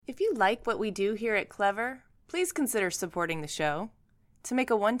like what we do here at Clever, please consider supporting the show. To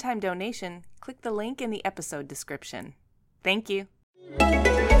make a one-time donation, click the link in the episode description. Thank you.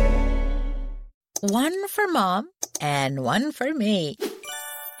 One for Mom and one for me.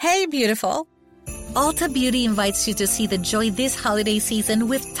 Hey, beautiful. Ulta Beauty invites you to see the joy this holiday season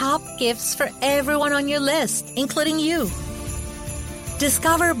with top gifts for everyone on your list, including you.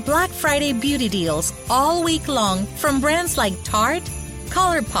 Discover Black Friday beauty deals all week long from brands like Tarte,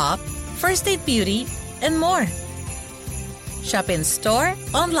 ColourPop, First Aid Beauty, and more. Shop in store,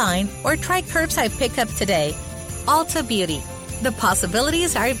 online, or try curbside pickup today. Ulta Beauty. The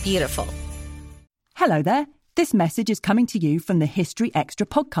possibilities are beautiful. Hello there. This message is coming to you from the History Extra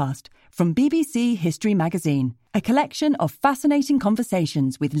podcast from BBC History Magazine, a collection of fascinating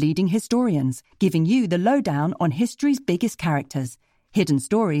conversations with leading historians, giving you the lowdown on history's biggest characters, hidden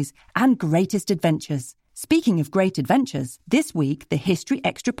stories, and greatest adventures. Speaking of great adventures, this week the History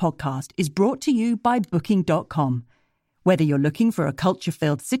Extra podcast is brought to you by Booking.com. Whether you're looking for a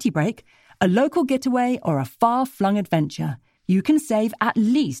culture-filled city break, a local getaway, or a far-flung adventure, you can save at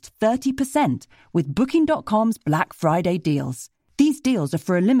least 30% with Booking.com's Black Friday deals. These deals are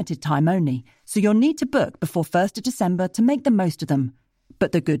for a limited time only, so you'll need to book before 1st of December to make the most of them.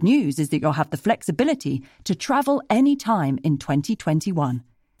 But the good news is that you'll have the flexibility to travel anytime in 2021.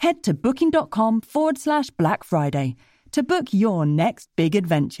 Head to Booking.com/Black Friday to book your next big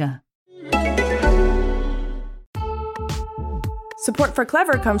adventure. Support for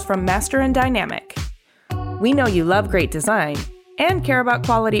Clever comes from Master and Dynamic. We know you love great design and care about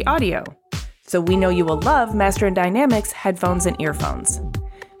quality audio, so we know you will love Master and Dynamic's headphones and earphones.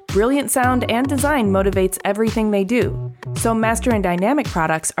 Brilliant sound and design motivates everything they do, so Master and Dynamic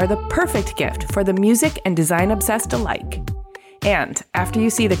products are the perfect gift for the music and design obsessed alike. And after you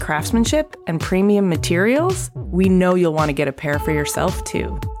see the craftsmanship and premium materials, we know you'll want to get a pair for yourself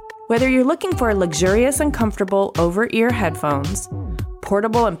too. Whether you're looking for luxurious and comfortable over-ear headphones,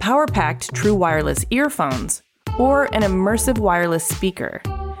 portable and power-packed true wireless earphones, or an immersive wireless speaker,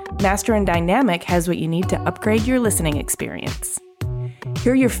 Master and Dynamic has what you need to upgrade your listening experience.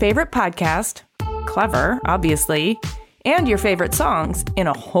 Hear your favorite podcast, Clever, obviously, and your favorite songs in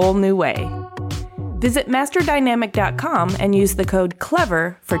a whole new way. Visit masterdynamic.com and use the code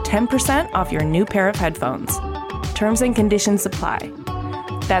CLEVER for 10% off your new pair of headphones. Terms and conditions apply.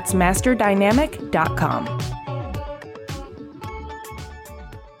 That's masterdynamic.com.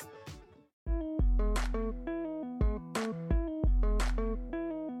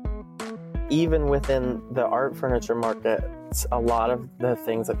 Even within the art furniture market, a lot of the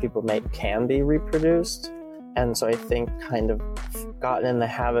things that people make can be reproduced. And so I think kind of gotten in the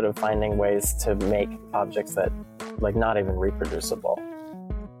habit of finding ways to make objects that like not even reproducible.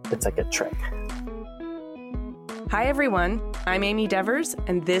 It's like a trick. Hi everyone, I'm Amy Devers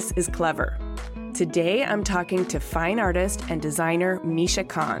and this is Clever. Today I'm talking to fine artist and designer Misha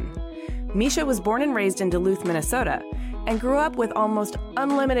Kahn. Misha was born and raised in Duluth, Minnesota, and grew up with almost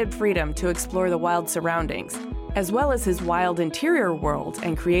unlimited freedom to explore the wild surroundings, as well as his wild interior world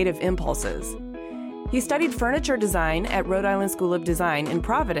and creative impulses. He studied furniture design at Rhode Island School of Design in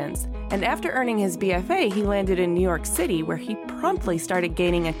Providence, and after earning his BFA, he landed in New York City, where he promptly started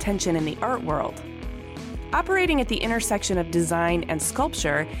gaining attention in the art world. Operating at the intersection of design and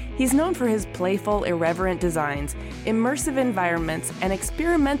sculpture, he's known for his playful, irreverent designs, immersive environments, and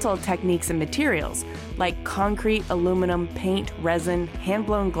experimental techniques and materials like concrete, aluminum, paint, resin,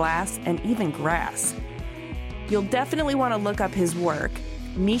 hand-blown glass, and even grass. You'll definitely want to look up his work,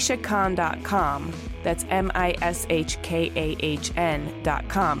 MishaKahn.com, that's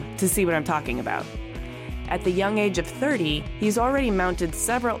MISHKAHN.com, to see what I'm talking about. At the young age of 30, he's already mounted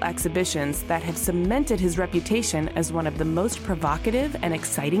several exhibitions that have cemented his reputation as one of the most provocative and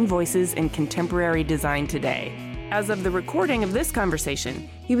exciting voices in contemporary design today. As of the recording of this conversation,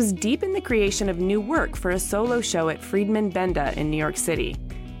 he was deep in the creation of new work for a solo show at Friedman Benda in New York City.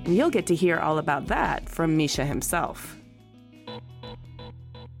 And you'll get to hear all about that from Misha himself.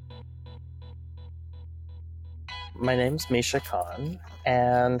 My name's Misha Kahn,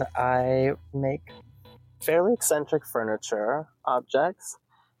 and I make fairly eccentric furniture objects,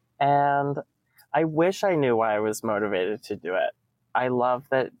 and I wish I knew why I was motivated to do it. I love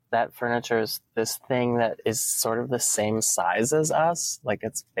that furniture is this thing that is sort of the same size as us, like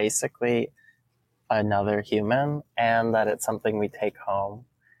it's basically another human, and that it's something we take home,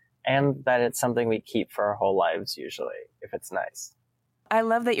 and that it's something we keep for our whole lives usually, if it's nice. I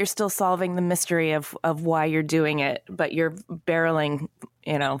love that you're still solving the mystery of why you're doing it, but you're barreling,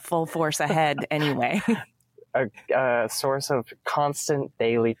 full force ahead anyway. A source of constant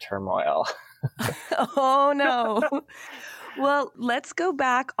daily turmoil. Oh, no. Well, let's go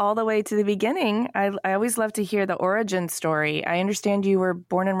back all the way to the beginning. I always love to hear the origin story. I understand you were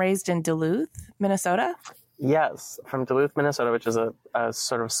born and raised in Duluth, Minnesota? Yes, from Duluth, Minnesota, which is a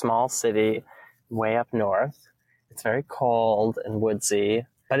sort of small city way up north. It's very cold and woodsy,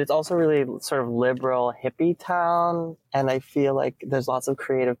 but it's also really sort of liberal hippie town. And I feel like there's lots of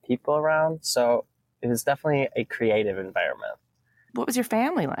creative people around. So it was definitely a creative environment. What was your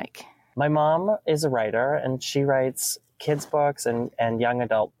family like? My mom is a writer, and she writes kids' books and young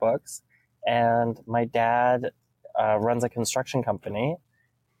adult books. And my dad runs a construction company.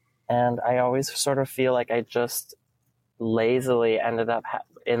 And I always sort of feel like I just lazily ended up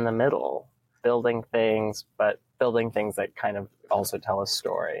in the middle, building things, but building things that kind of also tell a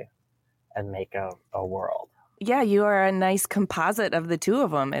story and make a world. Yeah, you are a nice composite of the two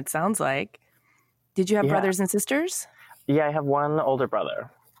of them, it sounds like. Did you have brothers and sisters? Yeah, I have one older brother,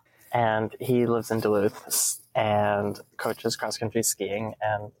 and he lives in Duluth and coaches cross-country skiing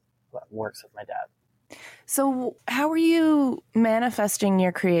and works with my dad. So how were you manifesting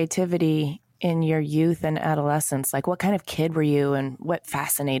your creativity in your youth and adolescence? Like, what kind of kid were you and what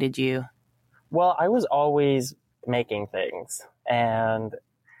fascinated you? Well, I was always making things. And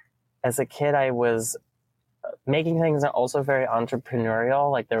as a kid, I was making things and also very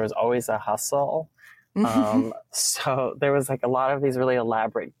entrepreneurial. Like, there was always a hustle. So there was like a lot of these really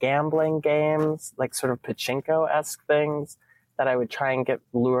elaborate gambling games, like sort of pachinko-esque things that I would try and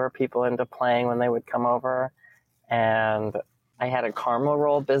lure people into playing when they would come over. And I had a caramel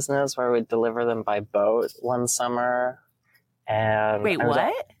roll business where I would deliver them by boat one summer. And wait,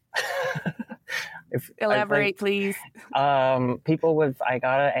 what? Elaborate, please. I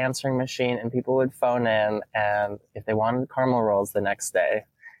got an answering machine and people would phone in, and if they wanted caramel rolls the next day.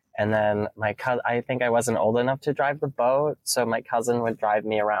 And then my cousin, I think I wasn't old enough to drive the boat, so my cousin would drive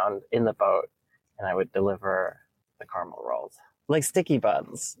me around in the boat and I would deliver the caramel rolls. Like sticky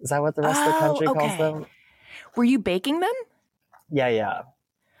buns. Is that what the rest of the country calls them? Were you baking them? Yeah.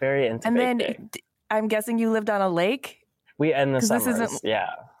 Very into baking. And then I'm guessing you lived on a lake? We in the summers, yeah.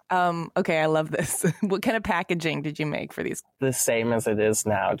 Okay, I love this. What kind of packaging did you make for these? The same as it is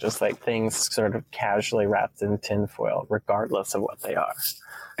now, just like things sort of casually wrapped in tinfoil, regardless of what they are.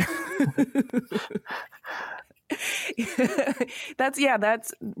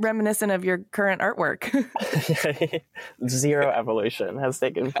 That's reminiscent of your current artwork. Zero evolution has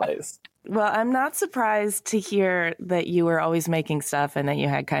taken place. Well, I'm not surprised to hear that you were always making stuff and that you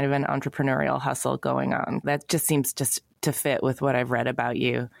had kind of an entrepreneurial hustle going on. That just seems just to fit with what I've read about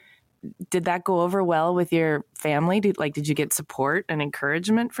you. Did that go over well with your family? Did you get support and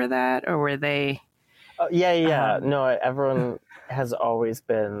encouragement for that, or were they? Yeah. No, everyone has always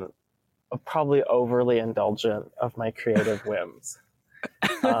been probably overly indulgent of my creative whims.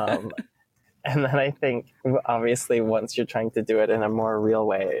 And then I think, obviously, once you're trying to do it in a more real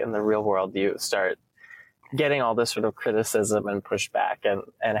way in the real world, you start getting all this sort of criticism and pushback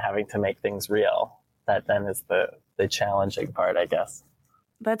and having to make things real. That then is the challenging part, I guess.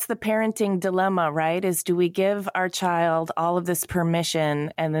 That's the parenting dilemma, right? Is do we give our child all of this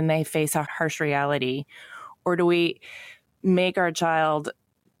permission and then they face a harsh reality? Or do we make our child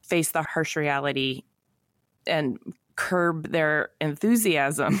face the harsh reality and curb their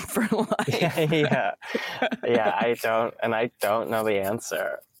enthusiasm for life? Yeah, I don't know the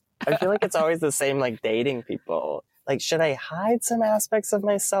answer. I feel like it's always the same, like dating people. Like, should I hide some aspects of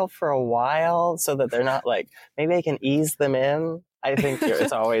myself for a while so that they're not like, maybe I can ease them in? I think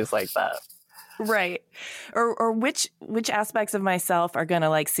it's always like that. Right. Or which aspects of myself are going to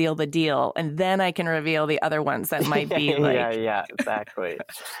like seal the deal, and then I can reveal the other ones that might be like. Yeah, exactly.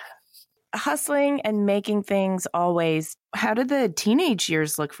 Hustling and making things always. How did the teenage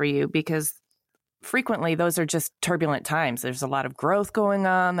years look for you? Because frequently those are just turbulent times. There's a lot of growth going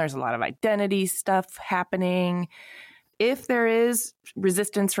on. There's a lot of identity stuff happening. If there is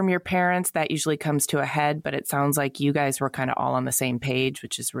resistance from your parents, that usually comes to a head, but it sounds like you guys were kind of all on the same page,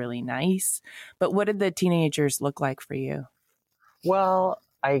 which is really nice. But what did the teenagers look like for you? Well,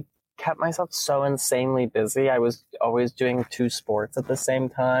 I kept myself so insanely busy. I was always doing 2 sports at the same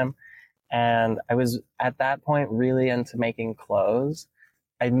time. And I was, at that point, really into making clothes.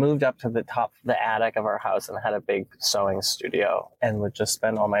 I moved up to the top of the attic of our house and had a big sewing studio and would just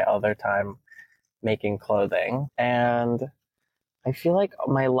spend all my other time making clothing. And I feel like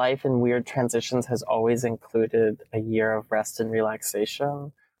my life in weird transitions has always included a year of rest and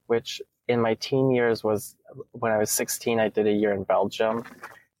relaxation, which in my teen years was when I was 16, I did a year in Belgium.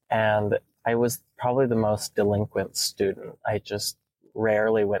 And I was probably the most delinquent student. I just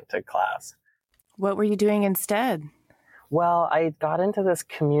rarely went to class. What were you doing instead? Well, I got into this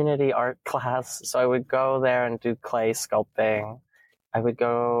community art class, so I would go there and do clay sculpting. I would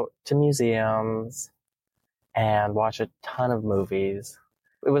go to museums and watch a ton of movies.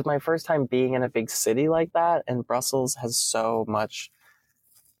 It was my first time being in a big city like that, and Brussels has so much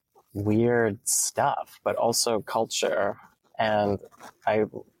weird stuff, but also culture, and I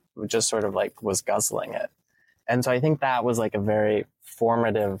just sort of like was guzzling it. And so I think that was like a very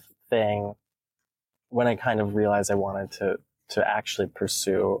formative thing when I kind of realized I wanted to actually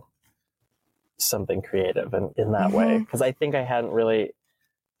pursue something creative in that way. Because I think I hadn't really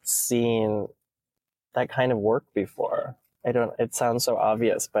seen that kind of work before. It sounds so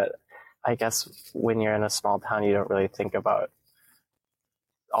obvious, but I guess when you're in a small town, you don't really think about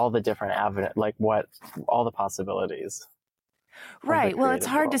all the different avenues, like all the possibilities. Right. Well, it's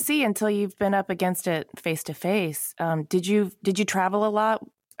hard to see until you've been up against it face to face. Did you travel a lot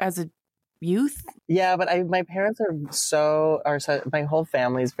as a youth? Yeah, but my parents my whole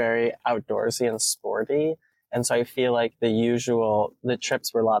family's very outdoorsy and sporty. And so I feel like the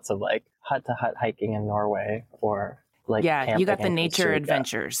trips were lots of like hut to hut hiking in Norway or like yeah, you got the nature Costa Rica.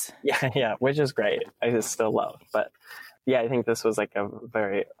 Adventures. Yeah, which is great. I just still love. But yeah, I think this was like a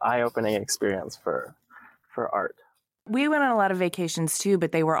very eye-opening experience for art. We went on a lot of vacations too,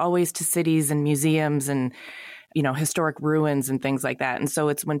 but they were always to cities and museums and, historic ruins and things like that. And so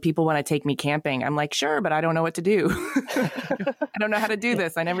it's when people want to take me camping, I'm like, sure, but I don't know what to do. I don't know how to do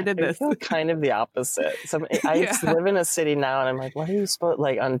this. I never did this. I feel kind of the opposite. I live in a city now and I'm like, what are you supposed,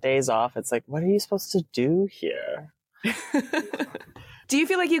 like on days off, it's like, what are you supposed to do here? Do you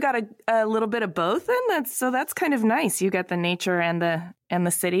feel like you got a little bit of both then? That's kind of nice. You got the nature and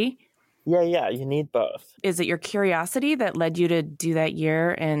the city. Yeah, you need both. Is it your curiosity that led you to do that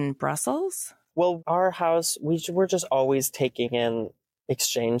year in Brussels? Well, our house, we're just always taking in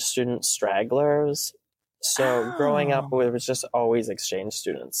exchange student stragglers. So growing up, there was just always exchange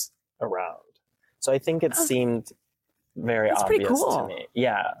students around. So I think it seemed very obvious to me.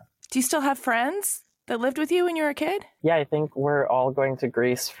 Yeah. Do you still have friends that lived with you when you were a kid? Yeah, I think we're all going to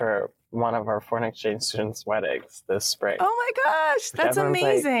Greece for one of our foreign exchange students' weddings this spring. Oh my gosh, that's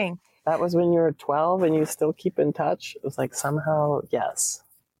amazing. That was when you were 12 and you still keep in touch? It was like, somehow, yes.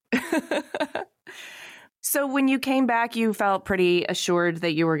 So when you came back, you felt pretty assured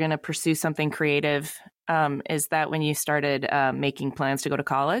that you were going to pursue something creative. Is that when you started making plans to go to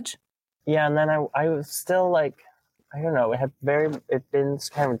college? Yeah, and then I was still like, I don't know, it'd been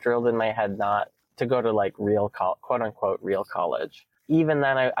kind of drilled in my head not to go to like quote unquote real college. Even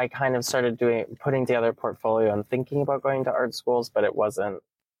then, I kind of started putting together a portfolio and thinking about going to art schools, but it was a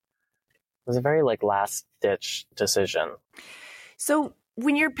very like last ditch decision. So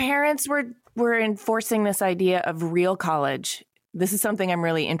when your parents were enforcing this idea of real college, this is something I'm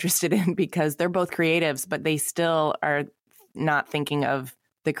really interested in because they're both creatives, but they still are not thinking of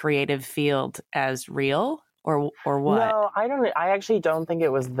the creative field as real or what? No, I actually don't think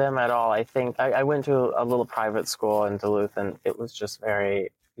it was them at all. I think I went to a little private school in Duluth and it was just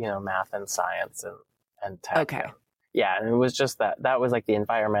very, math and science and tech. Okay. Yeah, and it was just that was like the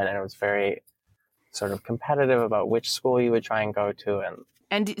environment, and it was very sort of competitive about which school you would try and go to.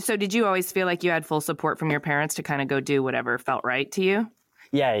 And so did you always feel like you had full support from your parents to kind of go do whatever felt right to you?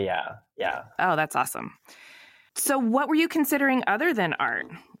 Yeah. Oh, that's awesome. So what were you considering other than art?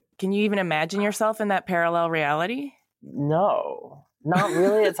 Can you even imagine yourself in that parallel reality? No, not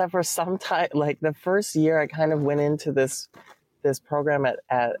really, except for sometime, like the first year I kind of went into this program at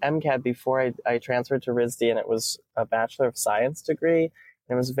MCAD before I transferred to RISD, and it was a Bachelor of Science degree.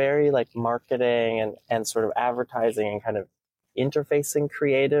 And it was very like marketing and sort of advertising and kind of interfacing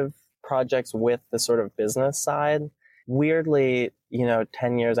creative projects with the sort of business side. Weirdly,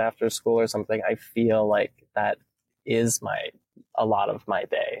 10 years after school or something, I feel like that is a lot of my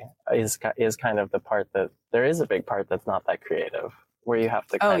day is kind of the part that there is a big part that's not that creative, where you have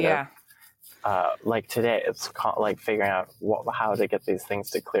to kind of like today, it's like figuring out how to get these things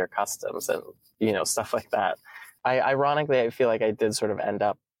to clear customs and, stuff like that. Ironically, I feel like I did sort of end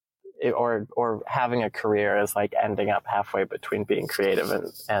up or having a career is like ending up halfway between being creative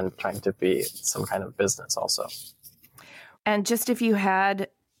and trying to be some kind of business also. And just if you had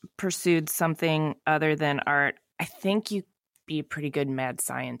pursued something other than art, I think you'd be a pretty good mad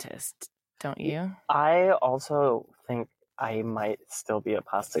scientist, don't you? I also think I might still be a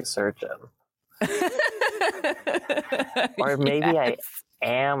plastic surgeon. Or maybe I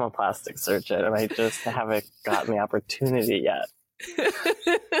am a plastic surgeon and I just haven't gotten the opportunity yet.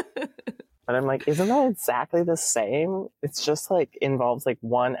 But I'm like, isn't that exactly the same? It's just like involves like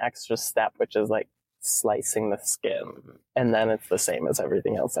one extra step, which is like slicing the skin. And then it's the same as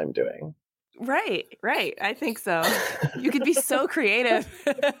everything else I'm doing. Right. I think so. You could be so creative.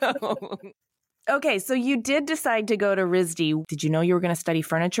 Okay, so you did decide to go to RISD. Did you know you were going to study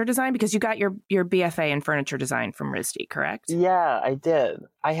furniture design? Because you got your BFA in furniture design from RISD, correct? Yeah, I did.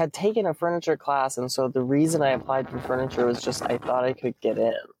 I had taken a furniture class, and so the reason I applied for furniture was just I thought I could get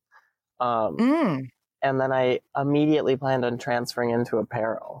in. And then I immediately planned on transferring into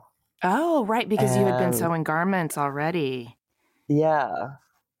apparel. Oh, right, because you had been sewing garments already. Yeah,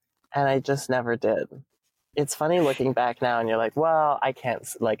 and I just never did. It's funny looking back now, and you're like, well, I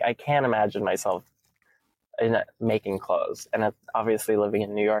can't imagine myself making clothes. And obviously, living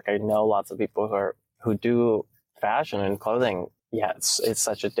in New York, I know lots of people who do fashion and clothing. Yeah, it's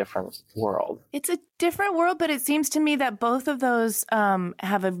such a different world. It's a different world, but it seems to me that both of those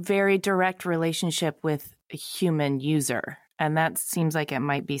have a very direct relationship with a human user, and that seems like it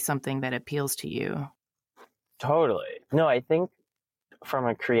might be something that appeals to you. Totally. No, I think from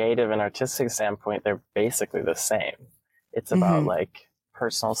a creative and artistic standpoint, they're basically the same. It's about like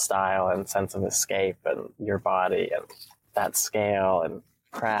personal style and sense of escape and your body and that scale and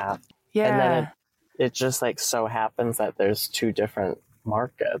craft. Yeah. And then it just like so happens that there's two different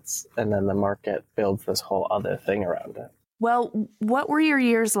markets, and then the market builds this whole other thing around it. Well, what were your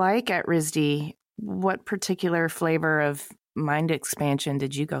years like at RISD? What particular flavor of mind expansion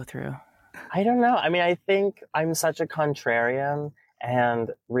did you go through? I don't know. I mean, I think I'm such a contrarian. And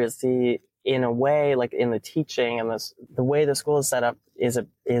RISD, in a way, like in the teaching and the way the school is set up is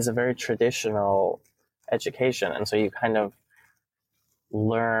a very traditional education. And so you kind of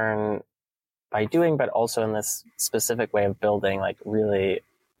learn by doing, but also in this specific way of building like really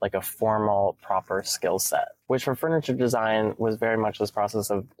like a formal, proper skill set, which for furniture design was very much this process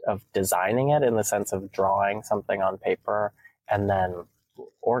of designing it in the sense of drawing something on paper and then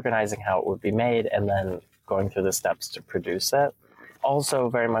organizing how it would be made and then going through the steps to produce it. Also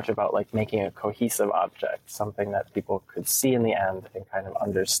very much about like making a cohesive object, something that people could see in the end and kind of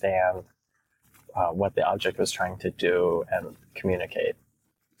understand what the object was trying to do and communicate.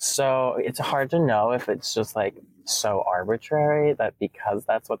 So it's hard to know if it's just like so arbitrary that because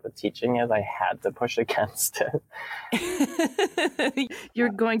that's what the teaching is, I had to push against it. You're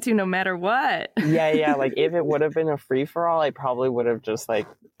going to no matter what. Yeah. Like if it would have been a free-for-all, I probably would have just like,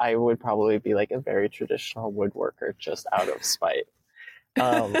 I would probably be like a very traditional woodworker just out of spite.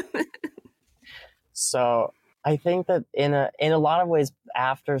 So I think that in a lot of ways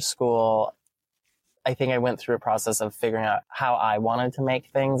after school, I think I went through a process of figuring out how I wanted to make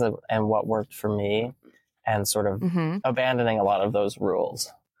things and what worked for me and sort of abandoning a lot of those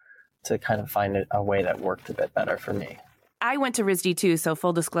rules to kind of find a way that worked a bit better for me. I went to RISD too, so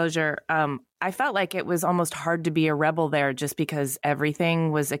full disclosure, I felt like it was almost hard to be a rebel there just because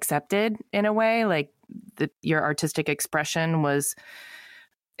everything was accepted in a way, like your artistic expression was,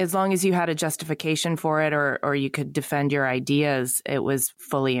 as long as you had a justification for it or you could defend your ideas, it was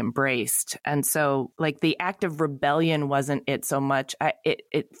fully embraced. And so like the act of rebellion wasn't it so much.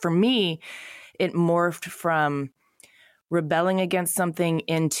 For me, it morphed from rebelling against something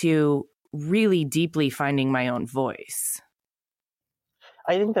into really deeply finding my own voice.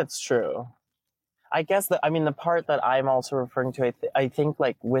 I think that's true. I guess the part that I'm also referring to, I think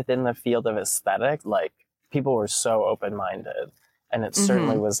like within the field of aesthetic, like people were so open-minded. And it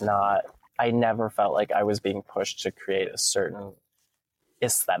certainly was not, I never felt like I was being pushed to create a certain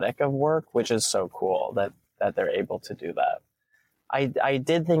aesthetic of work, which is so cool that they're able to do that. I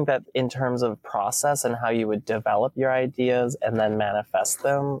did think that in terms of process and how you would develop your ideas and then manifest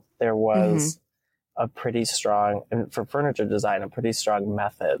them, there was a pretty strong, and for furniture design, a pretty strong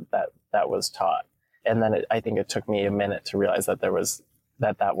method that was taught. And then I think it took me a minute to realize that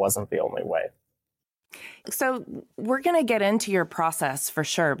that wasn't the only way. So we're going to get into your process for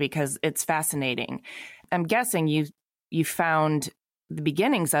sure, because it's fascinating. I'm guessing you found the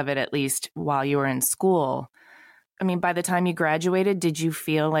beginnings of it, at least while you were in school. I mean, by the time you graduated, did you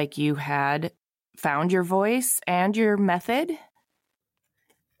feel like you had found your voice and your method?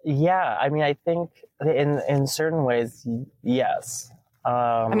 Yeah, I mean, I think in certain ways, yes.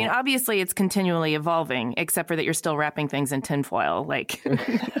 I mean, obviously it's continually evolving, except for that you're still wrapping things in tinfoil. Like,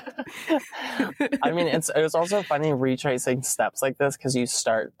 I mean, it's also funny retracing steps like this because you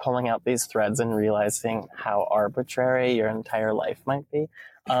start pulling out these threads and realizing how arbitrary your entire life might be.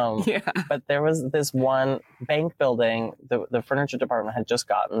 But there was this one bank building, the furniture department had just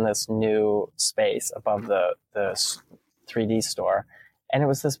gotten this new space above the 3D store. And it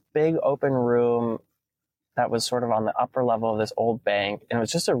was this big open room that was sort of on the upper level of this old bank. And it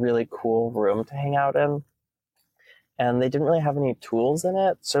was just a really cool room to hang out in. And they didn't really have any tools in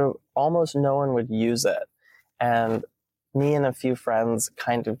it, so almost no one would use it. And me and a few friends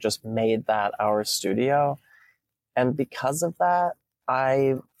kind of just made that our studio. And because of that,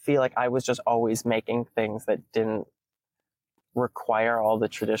 I feel like I was just always making things that didn't require all the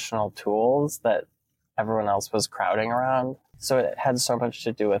traditional tools that everyone else was crowding around. So it had so much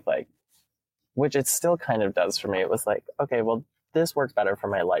to do with like, which it still kind of does for me. It was like, okay, well, this works better for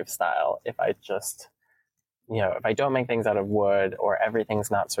my lifestyle if I just, if I don't make things out of wood or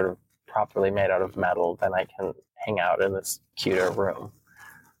everything's not sort of properly made out of metal, then I can hang out in this cuter room.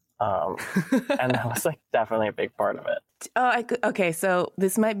 And that was like definitely a big part of it. Okay, so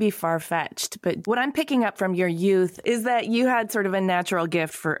this might be far-fetched, but what I'm picking up from your youth is that you had sort of a natural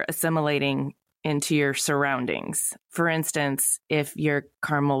gift for assimilating into your surroundings. For instance, if your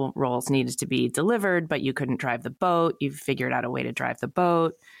caramel rolls needed to be delivered, but you couldn't drive the boat, you figured out a way to drive the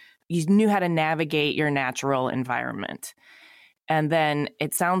boat. You knew how to navigate your natural environment. And then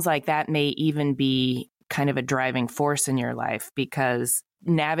it sounds like that may even be kind of a driving force in your life, because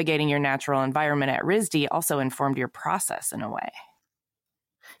navigating your natural environment at RISD also informed your process in a way.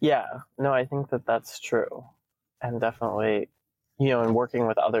 Yeah, no, I think that that's true. And definitely, in working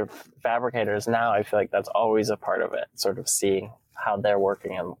with other fabricators now, I feel like that's always a part of it, sort of seeing how they're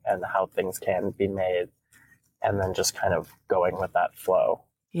working and how things can be made, and then just kind of going with that flow.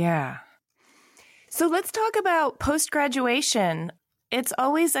 Yeah. So let's talk about post-graduation. It's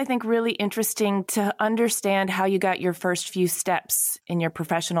always, I think, really interesting to understand how you got your first few steps in your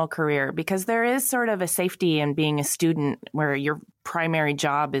professional career, because there is sort of a safety in being a student where your primary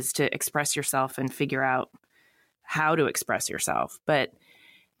job is to express yourself and figure out how to express yourself. But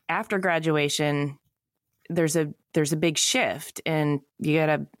after graduation, there's a big shift, and you got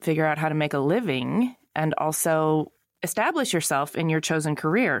to figure out how to make a living and also establish yourself in your chosen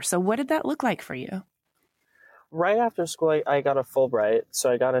career. So what did that look like for you? Right after school, I got a Fulbright, so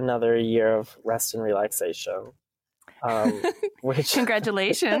I got another year of rest and relaxation. Which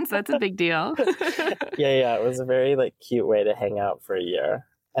Congratulations, that's a big deal. Yeah, it was a very cute way to hang out for a year.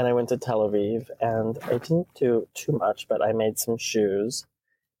 And I went to Tel Aviv, and I didn't do too much, but I made some shoes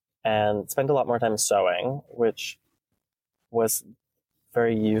and spent a lot more time sewing, which was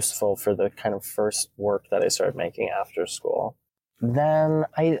very useful for the kind of first work that I started making after school. Then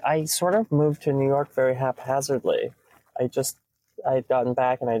I sort of moved to New York very haphazardly. I'd gotten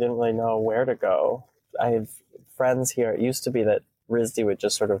back and I didn't really know where to go. I have friends here. It used to be that RISD would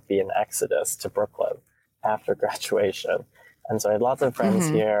just sort of be an exodus to Brooklyn after graduation. And so I had lots of friends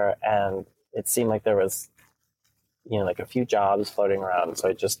here, and it seemed like there was, a few jobs floating around. So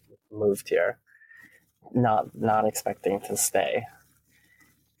I just moved here, not expecting to stay.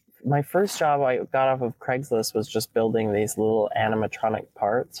 My first job I got off of Craigslist was just building these little animatronic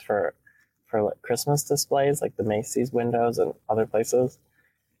parts for Christmas displays, like the Macy's windows and other places.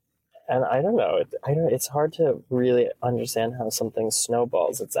 And I don't know, it's hard to really understand how something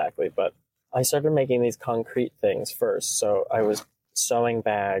snowballs exactly, but I started making these concrete things first. So I was sewing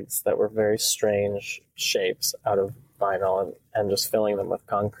bags that were very strange shapes out of vinyl and just filling them with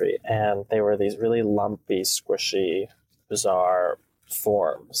concrete. And they were these really lumpy, squishy, bizarre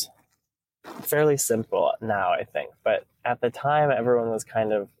forms. Fairly simple now, I think, but at the time everyone was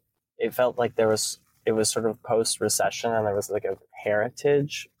it felt like it was sort of post-recession, and there was like a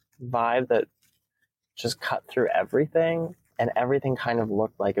heritage vibe that just cut through everything, and everything kind of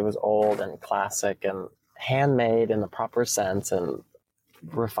looked like it was old and classic and handmade in the proper sense and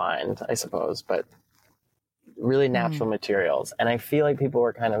refined, I suppose, but really natural materials. And I feel like people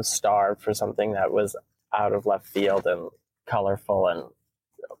were kind of starved for something that was out of left field and colorful and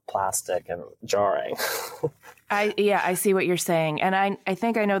plastic and jarring. I see what you're saying. And I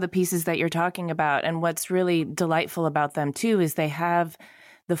think I know the pieces that you're talking about. And what's really delightful about them too is they have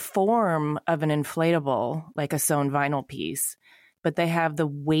the form of an inflatable, like a sewn vinyl piece, but they have the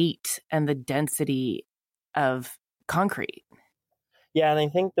weight and the density of concrete. Yeah, and I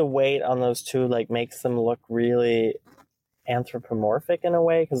think the weight on those two makes them look really anthropomorphic in a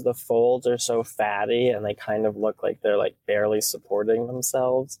way, because the folds are so fatty and they kind of look like they're barely supporting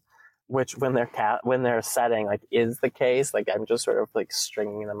themselves, which when they're setting is the case. I'm just sort of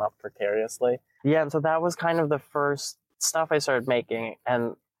stringing them up precariously. Yeah, and so that was kind of the first stuff I started making.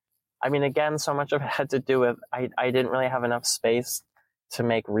 And I mean, again, so much of it had to do with I didn't really have enough space to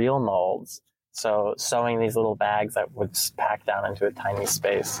make real molds, so sewing these little bags that would pack down into a tiny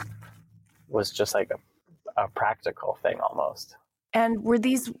space was just a practical thing almost. And were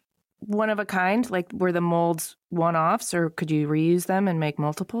these one of a kind? Were the molds one-offs, or could you reuse them and make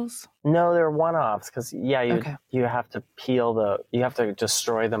multiples? No, they're one-offs, because you have to you have to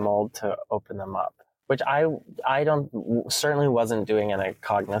destroy the mold to open them up, which I certainly wasn't doing in a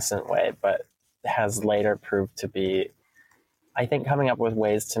cognizant way, but has later proved to be I think coming up with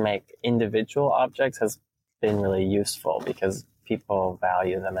ways to make individual objects has been really useful because people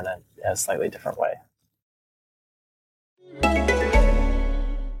value them in a slightly different way.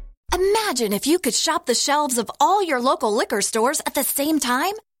 Imagine if you could shop the shelves of all your local liquor stores at the same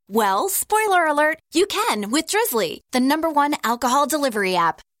time. Well, spoiler alert, you can with Drizzly, the #1 alcohol delivery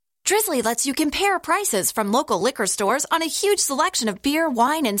app. Drizzly lets you compare prices from local liquor stores on a huge selection of beer,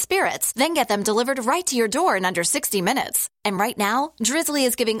 wine, and spirits, then get them delivered right to your door in under 60 minutes. And right now, Drizzly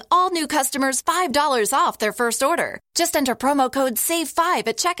is giving all new customers $5 off their first order. Just enter promo code SAVE5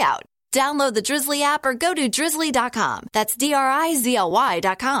 at checkout. Download the Drizzly app or go to drizzly.com. That's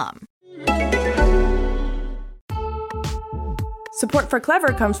DRIZLY.com. Support for Clever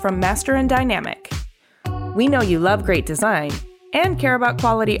comes from Master and Dynamic. We know you love great design and care about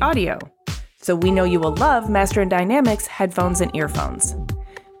quality audio, so we know you will love Master and Dynamic's headphones and earphones.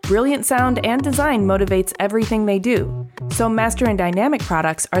 Brilliant sound and design motivates everything they do, so Master and Dynamic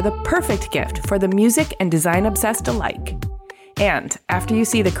products are the perfect gift for the music and design obsessed alike. And after you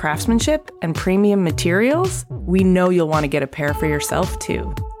see the craftsmanship and premium materials, we know you'll want to get a pair for yourself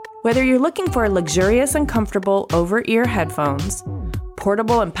too. Whether you're looking for luxurious and comfortable over-ear headphones,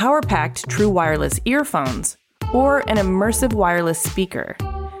 portable and power-packed true wireless earphones, or an immersive wireless speaker,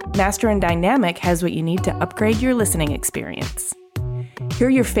 Master and Dynamic has what you need to upgrade your listening experience. Hear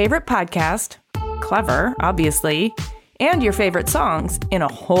your favorite podcast, Clever, obviously, and your favorite songs in a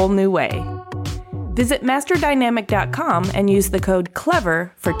whole new way. Visit masterdynamic.com and use the code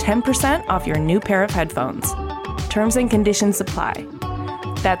CLEVER for 10% off your new pair of headphones. Terms and conditions apply.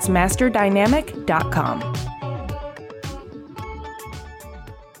 That's masterdynamic.com.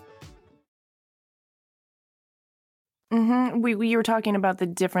 We were talking about the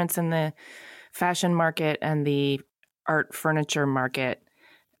difference in the fashion market and the art furniture market.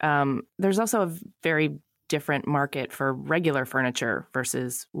 There's also a very different market for regular furniture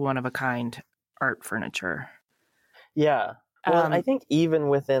versus one-of-a-kind art furniture. Yeah. Well, I think even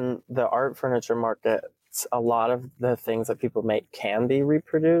within the art furniture market, a lot of the things that people make can be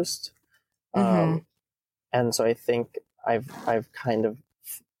reproduced. And so I think I've kind of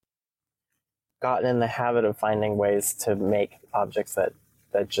gotten in the habit of finding ways to make objects that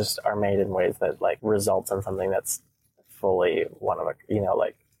just are made in ways that like results in something that's fully one of a,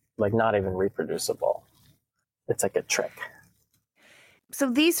 like not even reproducible. It's like a trick.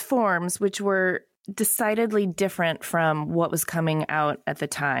 So these forms, which were decidedly different from what was coming out at the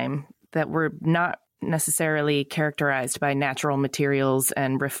time, that were not necessarily characterized by natural materials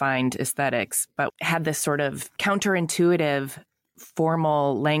and refined aesthetics, but had this sort of counterintuitive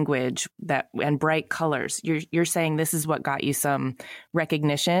formal language and bright colors. You're saying this is what got you some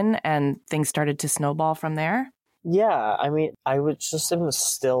recognition and things started to snowball from there? Yeah, I mean, I am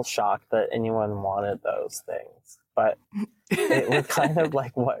still shocked that anyone wanted those things. But it was kind of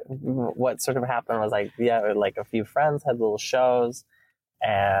like what sort of happened was like a few friends had little shows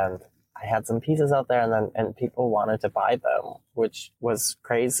and I had some pieces out there and people wanted to buy them, which was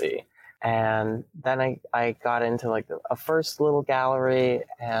crazy. And then I got into like a first little gallery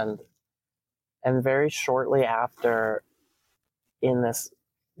and very shortly after, in this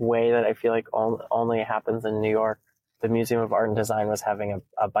way that I feel like only happens in New York, the Museum of Art and Design was having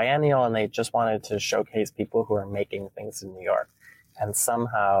a biennial and they just wanted to showcase people who are making things in New York. And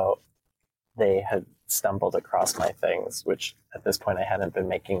somehow they had stumbled across my things, which at this point I hadn't been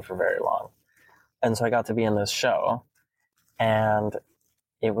making for very long. And so I got to be in this show and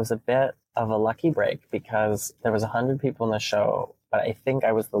it was a bit of a lucky break because there was 100 people in the show, but I think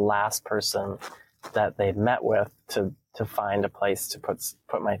I was the last person that they'd met with to find a place to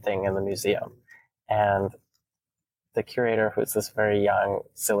put my thing in the museum. And the curator, who's this very young,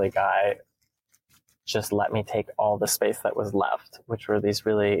 silly guy, just let me take all the space that was left, which were these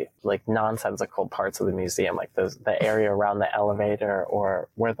really like nonsensical parts of the museum, like the area around the elevator or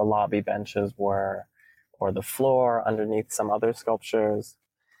where the lobby benches were, or the floor underneath some other sculptures.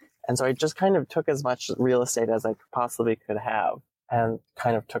 And so I just kind of took as much real estate as I possibly could have and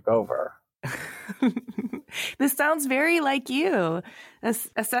kind of took over. This sounds very like you,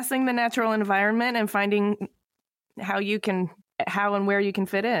 assessing the natural environment and finding how and where you can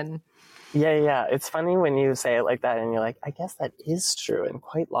fit in. Yeah. It's funny when you say it like that and you're like, I guess that is true and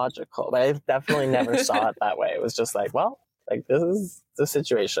quite logical. But I definitely never saw it that way. It was just like, well, like this is the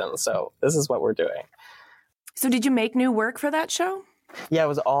situation. So this is what we're doing. So did you make new work for that show? Yeah, it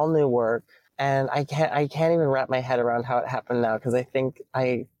was all new work. And I can't even wrap my head around how it happened now because I think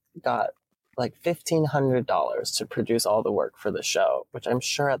I got like $1,500 to produce all the work for the show, which I'm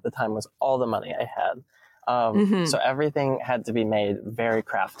sure at the time was all the money I had. So everything had to be made very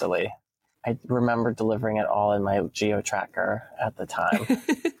craftily. I remember delivering it all in my geo tracker at the time.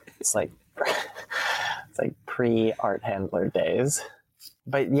 It's like pre-art handler days.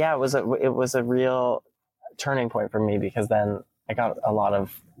 But yeah, it was a real turning point for me, because then I got a lot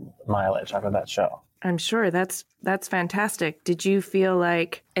of mileage out of that show. I'm sure that's fantastic. Did you feel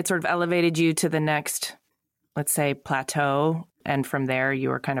like it sort of elevated you to the next, let's say, plateau, and from there you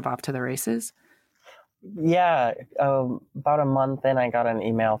were kind of off to the races? Yeah, about a month in, I got an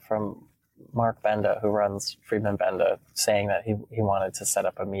email from Mark Benda, who runs Friedman Benda, saying that he wanted to set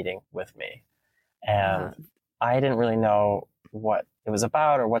up a meeting with me. And I didn't really know what it was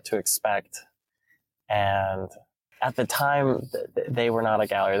about or what to expect. And at the time, they were not a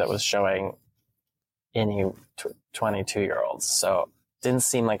gallery that was showing any 22-year-olds. So it didn't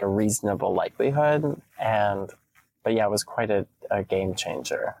seem like a reasonable likelihood. But yeah, it was quite a game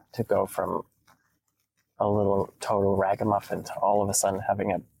changer to go from a little total ragamuffin to all of a sudden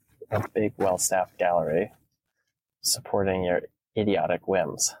having a big, well-staffed gallery supporting your idiotic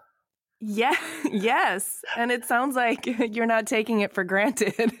whims. Yeah, yes. And it sounds like you're not taking it for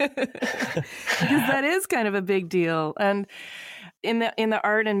granted, because that is kind of a big deal. And in the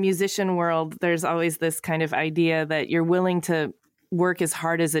art and musician world, there's always this kind of idea that you're willing to work as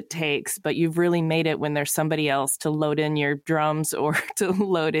hard as it takes, but you've really made it when there's somebody else to load in your drums or to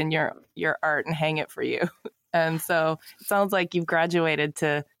load in your art and hang it for you. And so it sounds like you've graduated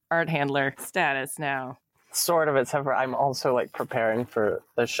to art handler status now. Sort of, except for I'm also like preparing for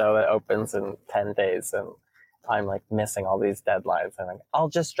the show that opens in 10 days, and I'm like missing all these deadlines, and I'll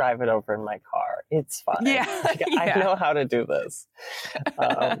just drive it over in my car. It's fine. Yeah, I know how to do this.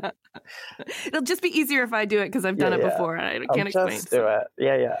 It'll just be easier if I do it, because I've done it before. And I can't explain. Just do it.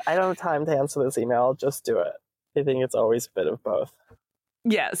 Yeah. I don't have time to answer this email. I'll just do it. I think it's always a bit of both.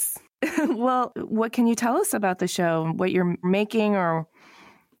 Yes. Well, what can you tell us about the show? What you're making, or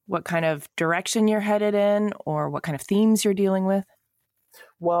what kind of direction you're headed in, or what kind of themes you're dealing with?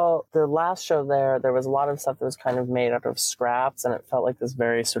 Well, the last show there was a lot of stuff that was kind of made out of scraps, and it felt like this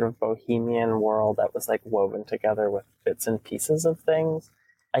very sort of bohemian world that was like woven together with bits and pieces of things.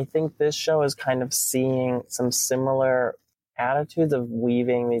 I think this show is kind of seeing some similar attitudes of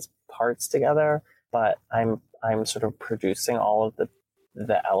weaving these parts together, but I'm sort of producing all of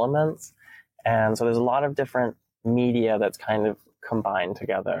the elements. And so there's a lot of different media that's kind of combined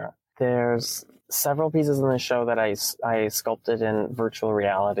together. There's several pieces in the show that I sculpted in virtual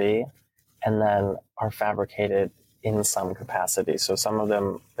reality and then are fabricated in some capacity. So some of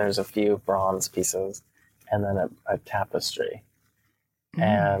them, there's a few bronze pieces and then a tapestry.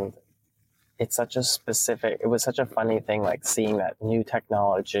 And it's such a it was such a funny thing, like seeing that new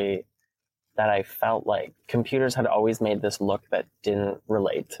technology that I felt like computers had always made this look that didn't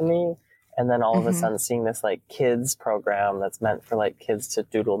relate to me. And then all of a sudden seeing this like kids program that's meant for like kids to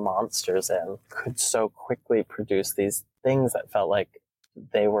doodle monsters in could so quickly produce these things that felt like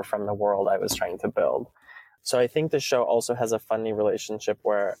they were from the world I was trying to build. So I think the show also has a funny relationship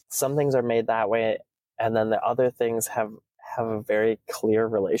where some things are made that way and then the other things have a very clear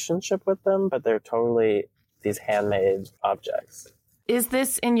relationship with them, but they're totally these handmade objects. Is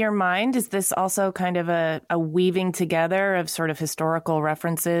this in your mind? Is this also kind of a weaving together of sort of historical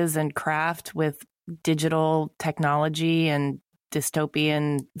references and craft with digital technology and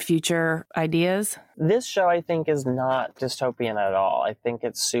dystopian future ideas? This show, I think, is not dystopian at all. I think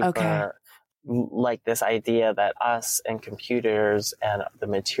it's super like this idea that us and computers and the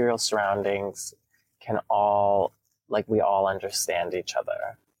material surroundings can all, like, we all understand each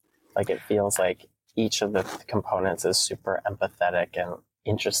other. Like, it feels like each of the components is super empathetic and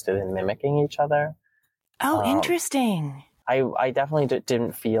interested in mimicking each other. Oh, interesting. I definitely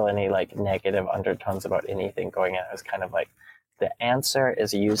didn't feel any like negative undertones about anything going in. It was kind of like the answer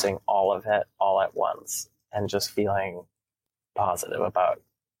is using all of it all at once and just feeling positive about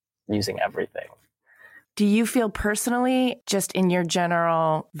using everything. Do you feel personally, just in your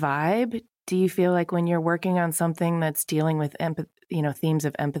general vibe, do you feel like when you're working on something that's dealing with themes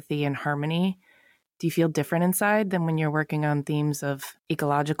of empathy and harmony, do you feel different inside than when you're working on themes of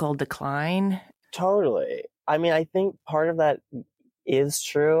ecological decline? Totally. I mean, I think part of that is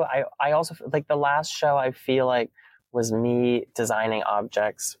true. I also, like, the last show I feel like was me designing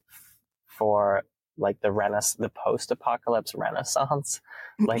objects for like the post-apocalypse renaissance.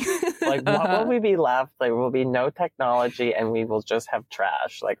 Like what will we be left? Like, will be no technology and we will just have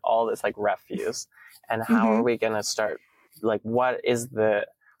trash, like all this like refuse. And how are we going to start? Like, what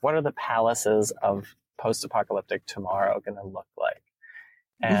are the palaces of post-apocalyptic tomorrow going to look like?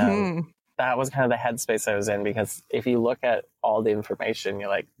 And that was kind of the headspace I was in, because if you look at all the information, you're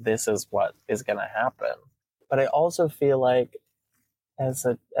like, this is what is going to happen. But I also feel like as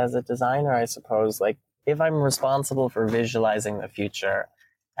a designer, I suppose, like if I'm responsible for visualizing the future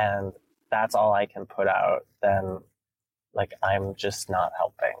and that's all I can put out, then like I'm just not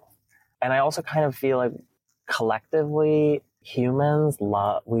helping. And I also kind of feel like collectively humans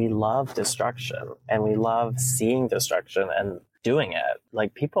we love destruction, and we love seeing destruction and doing it.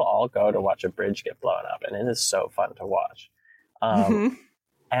 Like people all go to watch a bridge get blown up, and it is so fun to watch. And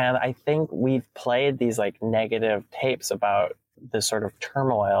I think we've played these like negative tapes about the sort of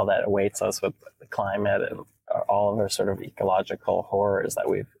turmoil that awaits us with the climate and all of our sort of ecological horrors that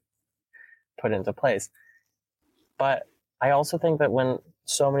we've put into place. But I also think that when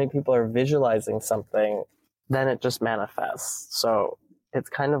so many people are visualizing something, then it just manifests. So it's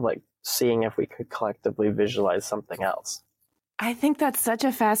kind of like seeing if we could collectively visualize something else. I think that's such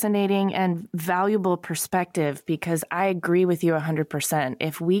a fascinating and valuable perspective, because I agree with you 100%.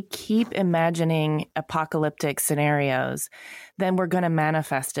 If we keep imagining apocalyptic scenarios, then we're going to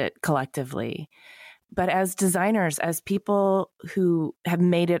manifest it collectively. But as designers, as people who have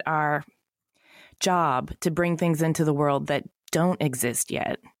made it our job to bring things into the world that don't exist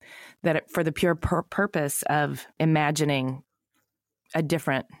yet, that for the pure purpose of imagining a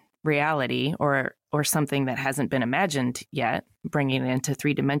different reality or something that hasn't been imagined yet, bringing it into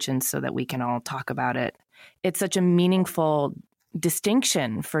 3 dimensions so that we can all talk about it. It's such a meaningful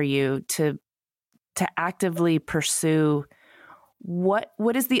distinction for you to actively pursue what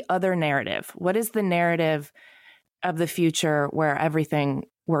is the other narrative? What is the narrative of the future where everything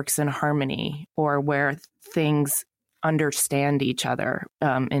works in harmony, or where things understand each other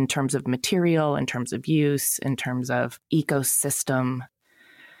in terms of material, in terms of use, in terms of ecosystem?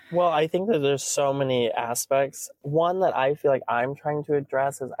 Well, I think that there's so many aspects. One that I feel like I'm trying to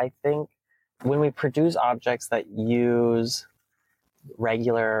address is I think when we produce objects that use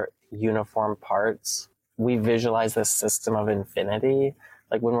regular uniform parts, we visualize this system of infinity.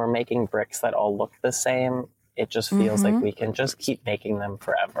 Like when we're making bricks that all look the same, it just feels like we can just keep making them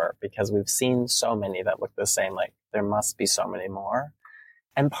forever because we've seen so many that look the same. Like there must be so many more.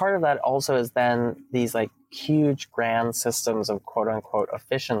 And part of that also is then these like huge grand systems of quote unquote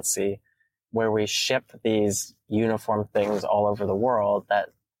efficiency where we ship these uniform things all over the world that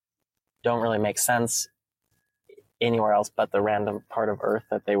don't really make sense anywhere else but the random part of Earth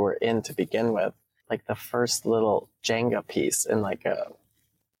that they were in to begin with. Like the first little Jenga piece in like a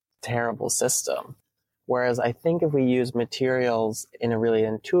terrible system. Whereas I think if we use materials in a really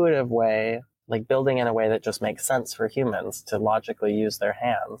intuitive way, like building in a way that just makes sense for humans to logically use their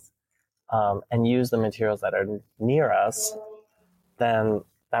hands, and use the materials that are near us, then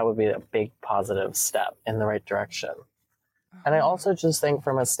that would be a big positive step in the right direction. And I also just think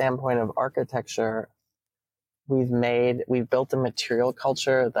from a standpoint of architecture, we've built a material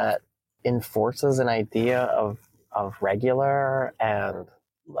culture that enforces an idea of regular and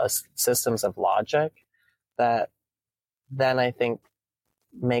systems of logic that then I think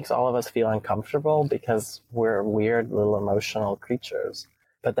makes all of us feel uncomfortable because we're weird little emotional creatures.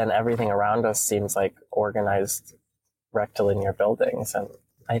 But then everything around us seems like organized rectilinear buildings. And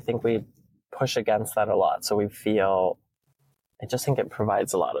I think we push against that a lot. So I just think it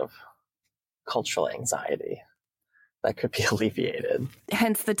provides a lot of cultural anxiety that could be alleviated.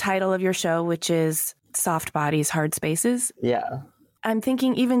 Hence the title of your show, which is Soft Bodies, Hard Spaces. Yeah. I'm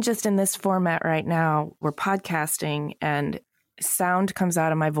thinking even just in this format right now, we're podcasting and sound comes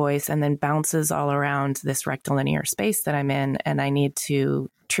out of my voice and then bounces all around this rectilinear space that I'm in, and I need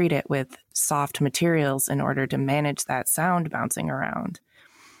to treat it with soft materials in order to manage that sound bouncing around.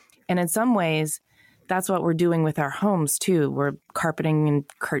 And in some ways, that's what we're doing with our homes too. We're carpeting and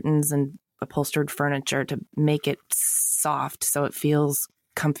curtains and upholstered furniture to make it soft so it feels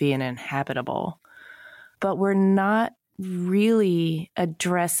comfy and inhabitable. But we're not really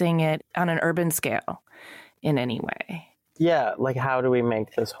addressing it on an urban scale in any way. Yeah, like how do we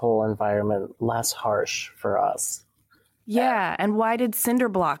make this whole environment less harsh for us? Yeah, and why did cinder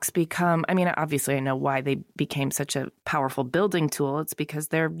blocks become, I mean, obviously I know why they became such a powerful building tool. It's because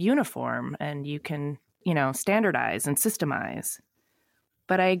they're uniform and you can, standardize and systemize.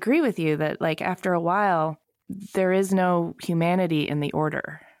 But I agree with you that like after a while, there is no humanity in the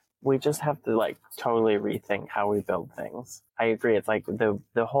order. We just have to like totally rethink how we build things. I agree. It's like the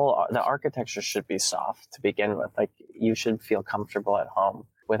architecture should be soft to begin with. Like you should feel comfortable at home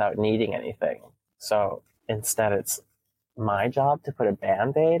without needing anything. So instead it's my job to put a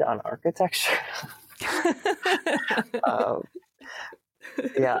Band-Aid on architecture.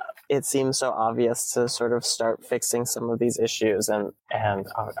 Yeah, it seems so obvious to sort of start fixing some of these issues. And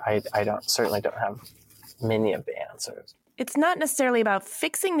I certainly don't have many of the answers. It's not necessarily about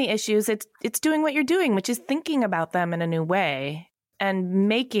fixing the issues. It's doing what you're doing, which is thinking about them in a new way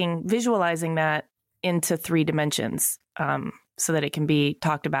and visualizing that into 3 dimensions, so that it can be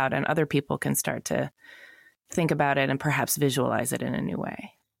talked about and other people can start to think about it and perhaps visualize it in a new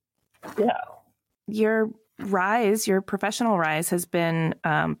way. Yeah. Your professional rise has been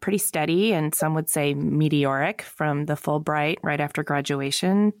pretty steady, and some would say meteoric, from the Fulbright right after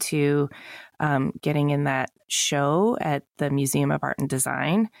graduation to getting in that show at the Museum of Art and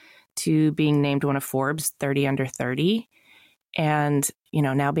Design, to being named one of Forbes 30 under 30, and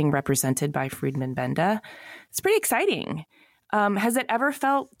now being represented by Friedman Benda. It's pretty exciting. Has it ever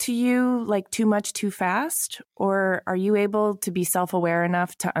felt to you like too much too fast, or are you able to be self-aware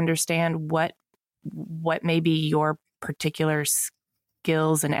enough to understand what maybe your particular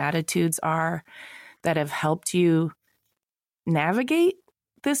skills and attitudes are that have helped you navigate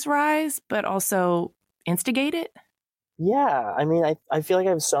this rise, but also instigate it? Yeah. I mean, I feel like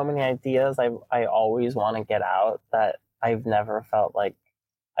I have so many ideas I always want to get out that I've never felt like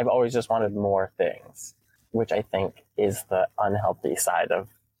I've always just wanted more things, which I think is the unhealthy side of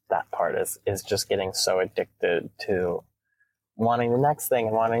that part is just getting so addicted to wanting the next thing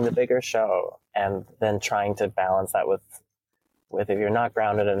and wanting the bigger show, and then trying to balance that with if you're not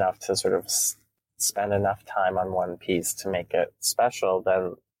grounded enough to sort of spend enough time on one piece to make it special,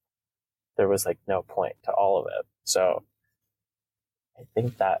 then there was like no point to all of it. So I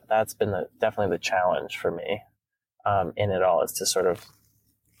think that's been definitely the challenge for me in it all, is to sort of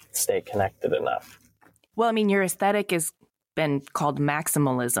stay connected enough. Well, I mean, your aesthetic has been called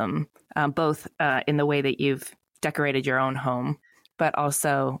maximalism, both in the way that you've decorated your own home, but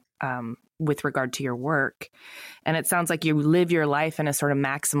also with regard to your work. And it sounds like you live your life in a sort of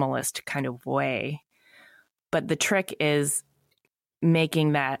maximalist kind of way. But the trick is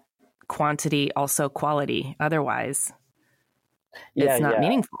making that quantity also quality. Otherwise, it's not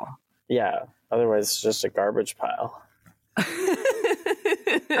meaningful. Yeah. Otherwise, it's just a garbage pile.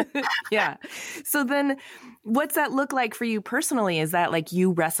 Yeah. So then what's that look like for you personally? Is that like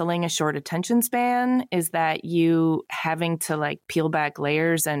you wrestling a short attention span? Is that you having to like peel back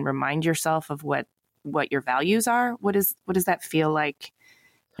layers and remind yourself of what your values are? What does that feel like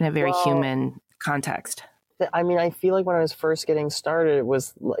in a very human context? I mean, I feel like when I was first getting started, it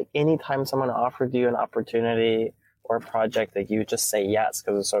was like anytime someone offered you an opportunity or a project, that you would just say yes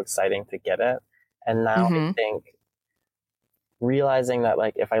because it was so exciting to get it. And now I think realizing that,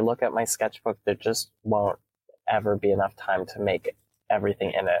 like, if I look at my sketchbook, there just won't ever be enough time to make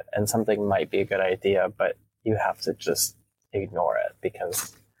everything in it. And something might be a good idea, but you have to just ignore it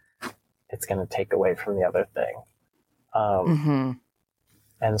because it's going to take away from the other thing.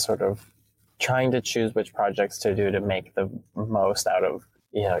 And sort of trying to choose which projects to do to make the most out of,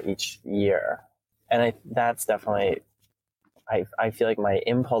 each year. And that's definitely, I feel like my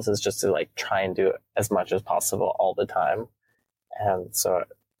impulse is just to like try and do as much as possible all the time. And so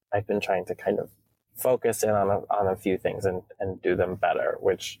I've been trying to kind of focus in on a few things and do them better,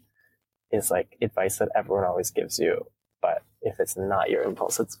 which is like advice that everyone always gives you. But if it's not your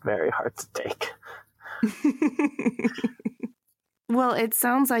impulse, it's very hard to take. Well, it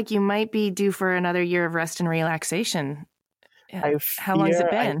sounds like you might be due for another year of rest and relaxation. How long has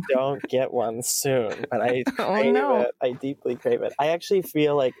it been? I don't get one soon, but I crave it. I deeply crave it. I actually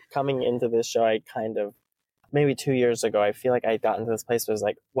feel like coming into this show, I kind of, maybe 2 years ago, I feel like I got into this place where I was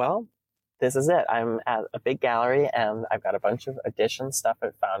like, well, this is it. I'm at a big gallery and I've got a bunch of edition stuff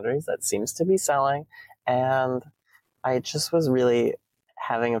at Foundries that seems to be selling. And I just was really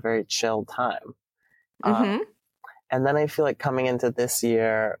having a very chill time. And then I feel like coming into this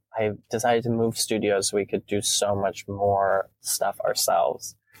year, I decided to move studios so we could do so much more stuff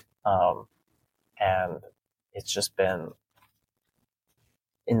ourselves. And it's just been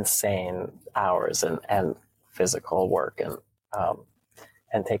insane hours and physical work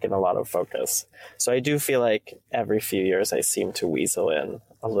and taken a lot of focus. So I do feel like every few years I seem to weasel in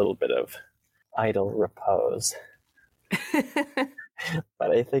a little bit of idle repose.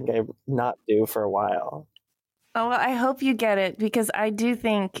 But I think I'm not due for a while. Oh, well, I hope you get it, because I do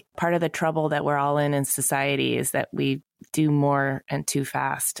think part of the trouble that we're all in society is that we do more and too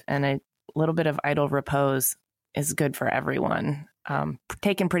fast. And a little bit of idle repose is good for everyone,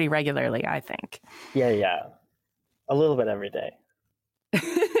 taken pretty regularly, I think. Yeah. A little bit every day.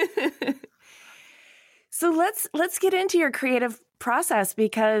 So let's get into your creative process,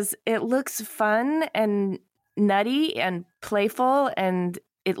 because it looks fun and nutty and playful, and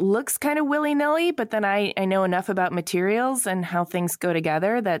it looks kind of willy-nilly, but then I know enough about materials and how things go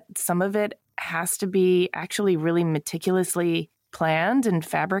together that some of it has to be actually really meticulously planned and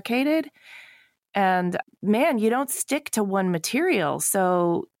fabricated. And man, you don't stick to one material.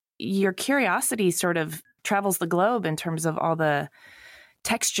 So your curiosity sort of travels the globe in terms of all the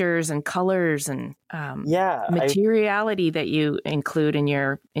textures and colors and materiality that you include in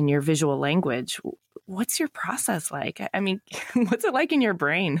your visual language. What's your process like? I mean, what's it like in your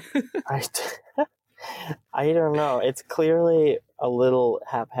brain? I don't know. It's clearly a little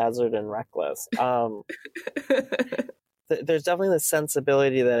haphazard and reckless. There's definitely the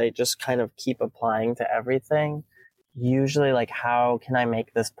sensibility that I just kind of keep applying to everything. Usually, like, how can I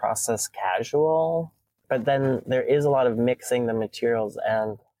make this process casual? But then there is a lot of mixing the materials.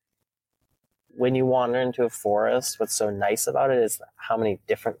 And when you wander into a forest, what's so nice about it is how many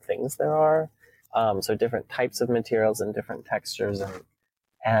different things there are. So different types of materials and different textures.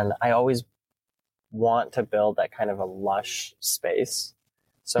 And I always want to build that kind of a lush space.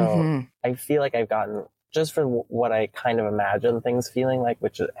 So I feel like I've gotten, just for what I kind of imagine things feeling like,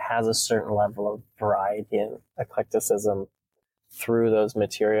 which has a certain level of variety and eclecticism through those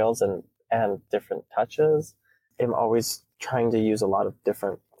materials and different touches. I'm always trying to use a lot of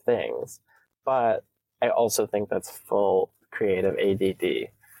different things, but I also think that's full creative ADD.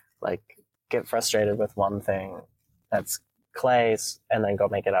 Like, get frustrated with one thing that's clay and then go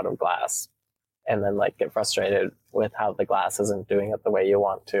make it out of glass. And then, like, get frustrated with how the glass isn't doing it the way you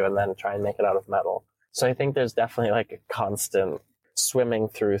want to, and then try and make it out of metal. So I think there's definitely like a constant swimming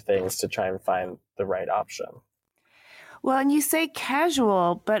through things to try and find the right option. Well, and you say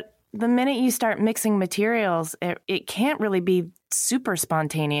casual, but the minute you start mixing materials, it can't really be super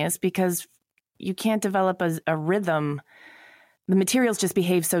spontaneous because you can't develop a rhythm. The materials just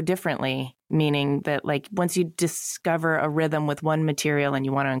behave so differently, meaning that, like, once you discover a rhythm with one material and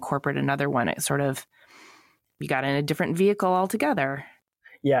you want to incorporate another one, it sort of, you got in a different vehicle altogether.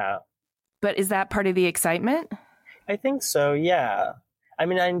 Yeah. But is that part of the excitement? I think so, yeah. I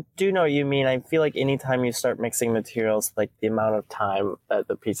mean, I do know what you mean. I feel like anytime you start mixing materials, like, the amount of time that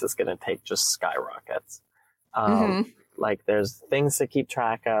the piece is going to take just skyrockets. Like, there's things to keep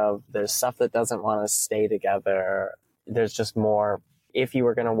track of. There's stuff that doesn't want to stay together. There's just more. If you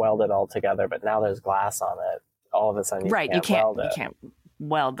were going to weld it all together, but now there's glass on it, all of a sudden you can't weld it. You can't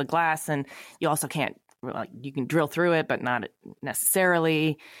weld the glass, and you also can't, like, you can drill through it, but not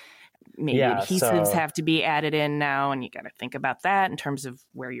necessarily. Maybe adhesives have to be added in now, and you got to think about that in terms of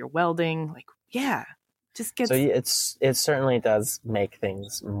where you're welding. Like, just gets. So it certainly does make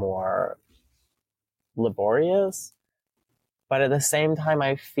things more laborious, but at the same time,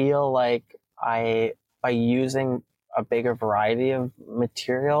 I feel like by using a bigger variety of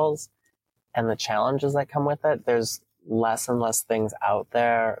materials and the challenges that come with it, there's less and less things out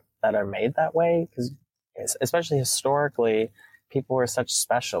there that are made that way. Because especially historically, people were such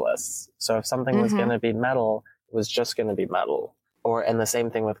specialists. So if something was going to be metal, it was just going to be metal. And the same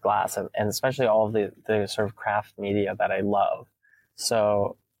thing with glass, and especially all of the sort of craft media that I love.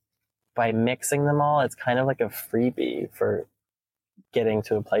 So by mixing them all, it's kind of like a freebie for getting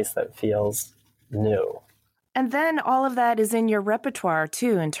to a place that feels new. And then all of that is in your repertoire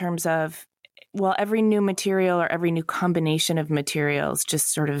too, in terms of, well, every new material or every new combination of materials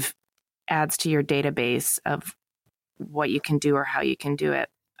just sort of adds to your database of what you can do or how you can do it.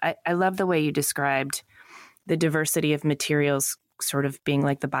 I love the way you described the diversity of materials sort of being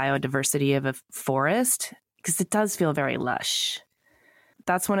like the biodiversity of a forest, because it does feel very lush.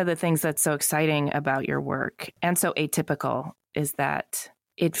 That's one of the things that's so exciting about your work and so atypical, is that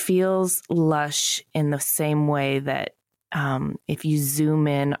it feels lush in the same way that if you zoom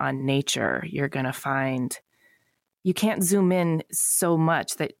in on nature, you're going to find you can't zoom in so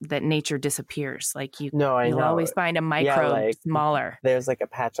much that nature disappears. Like you'll always find a microbe smaller. There's like a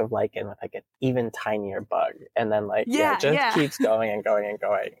patch of lichen with like an even tinier bug. And then it just keeps going and going and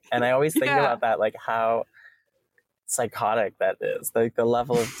going. And I always think about that, like how psychotic that is. Like the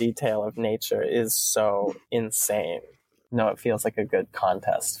level of detail of nature is so insane. No, it feels like a good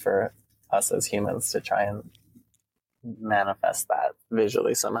contest for us as humans to try and manifest that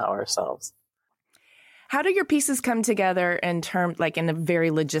visually somehow ourselves. How do your pieces come together in a very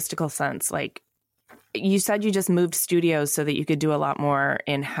logistical sense? Like you said, you just moved studios so that you could do a lot more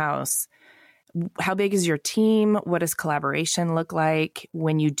in-house. How big is your team? What does collaboration look like?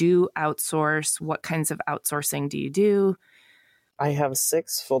 When you do outsource, what kinds of outsourcing do you do? I have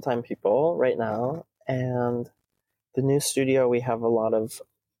 6 full-time people right now, and the new studio, we have a lot of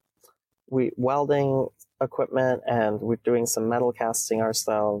welding equipment, and we're doing some metal casting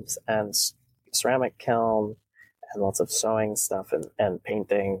ourselves, and ceramic kiln, and lots of sewing stuff and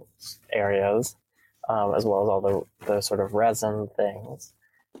painting areas, as well as all the sort of resin things.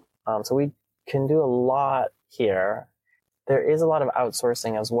 So we can do a lot here. There is a lot of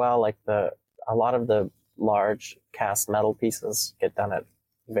outsourcing as well. Like a lot of the large cast metal pieces get done at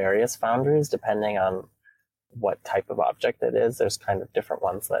various foundries, depending on what type of object it is. There's kind of different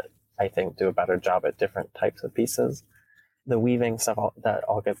ones that I think do a better job at different types of pieces. The weaving stuff, that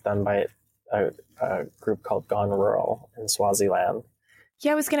all gets done by a group called Gone Rural in Swaziland.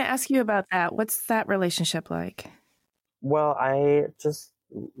 Yeah, I was going to ask you about that. What's that relationship like? Well, I just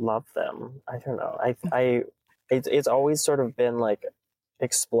love them. I don't know. It's always sort of been like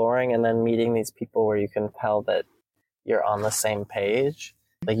exploring and then meeting these people where you can tell that you're on the same page.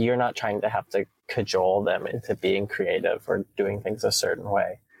 Like, you're not trying to have to cajole them into being creative or doing things a certain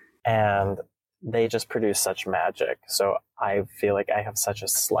way. And they just produce such magic. So I feel like I have such a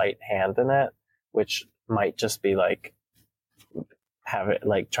slight hand in it, which might just be like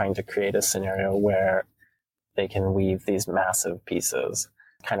trying to create a scenario where they can weave these massive pieces,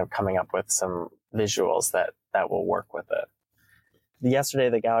 kind of coming up with some visuals that will work with it. Yesterday,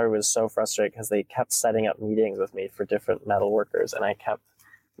 the gallery was so frustrated because they kept setting up meetings with me for different metal workers, and I kept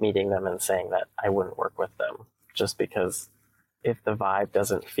meeting them and saying that I wouldn't work with them just because if the vibe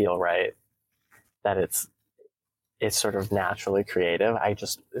doesn't feel right, that it's sort of naturally creative.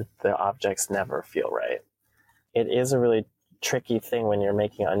 The objects never feel right. It is a really tricky thing when you're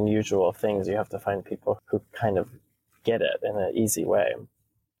making unusual things. You have to find people who kind of get it in an easy way.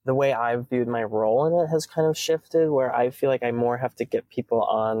 The way I've viewed my role in it has kind of shifted, where I feel like I more have to get people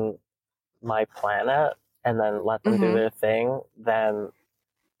on my planet and then let them do their thing than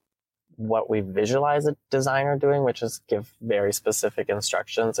what we visualize a designer doing, which is give very specific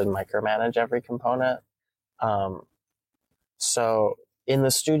instructions and micromanage every component. So in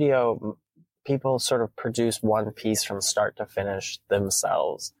the studio, people sort of produce one piece from start to finish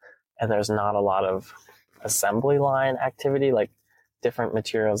themselves, and there's not a lot of assembly line activity, like different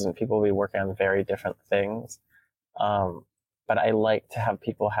materials and people will be working on very different things. But I like to have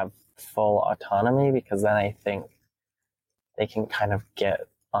people have full autonomy, because then I think they can kind of get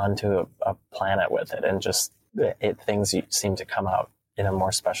onto a planet with it, and just things seem to come out in a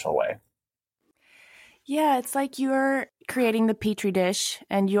more special way. Yeah, it's like you're creating the petri dish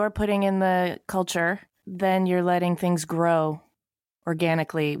and you're putting in the culture, then you're letting things grow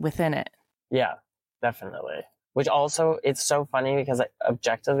organically within it. Yeah, definitely. Which also, it's so funny because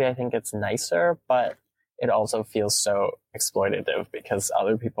objectively I think it's nicer, but it also feels so exploitative because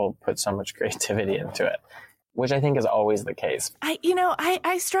other people put so much creativity into it, which I think is always the case.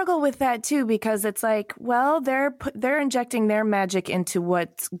 I struggle with that too, because it's like, well, they're injecting their magic into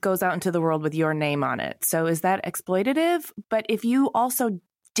what goes out into the world with your name on it. So is that exploitative? But if you also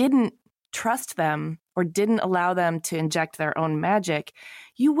didn't trust them or didn't allow them to inject their own magic,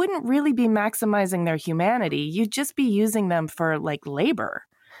 you wouldn't really be maximizing their humanity. You'd just be using them for like labor.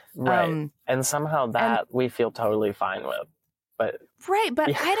 Right. And somehow we feel totally fine with. Right, but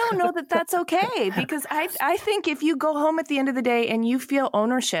yeah. I don't know that that's okay, because I think if you go home at the end of the day and you feel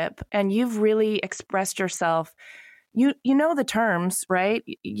ownership and you've really expressed yourself, you know the terms, right?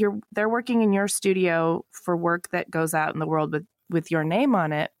 They're working in your studio for work that goes out in the world with your name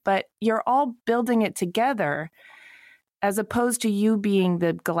on it, but you're all building it together, as opposed to you being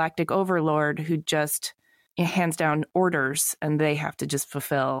the galactic overlord who just hands down orders and they have to just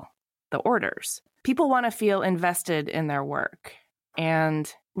fulfill the orders. People want to feel invested in their work.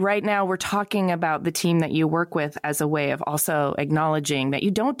 And right now we're talking about the team that you work with as a way of also acknowledging that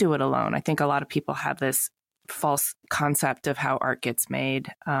you don't do it alone. I think a lot of people have this false concept of how art gets made,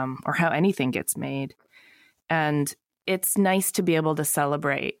 or how anything gets made. And it's nice to be able to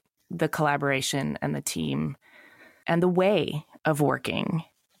celebrate the collaboration and the team and the way of working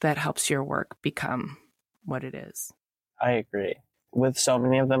that helps your work become what it is. I agree. With so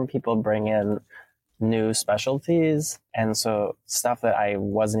many of them, people bring in new specialties, and so stuff that I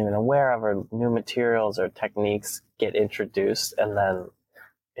wasn't even aware of, or new materials or techniques get introduced, and then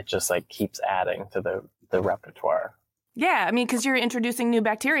it just like keeps adding to the repertoire. Yeah, I mean, because you're introducing new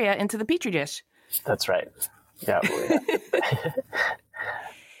bacteria into the petri dish. That's right. Yeah.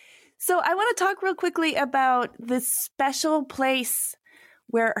 So I want to talk real quickly about this special place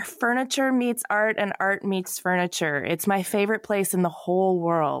where furniture meets art and art meets furniture. It's my favorite place in the whole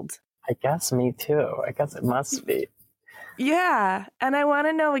world. I guess me too. I guess it must be. Yeah. And I want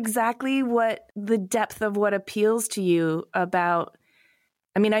to know exactly what the depth of what appeals to you about,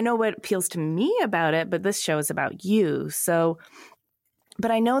 I mean, I know what appeals to me about it, but this show is about you. So,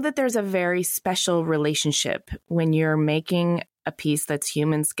 but I know that there's a very special relationship when you're making a piece that's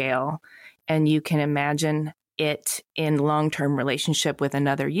human scale and you can imagine it in long-term relationship with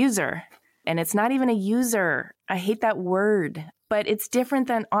another user. And it's not even a user. I hate that word. But it's different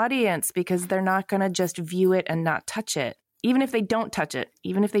than audience, because they're not going to just view it and not touch it. Even if they don't touch it,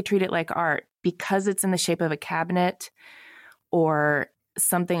 even if they treat it like art, because it's in the shape of a cabinet or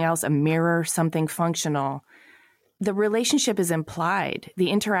something else, a mirror, something functional, the relationship is implied. The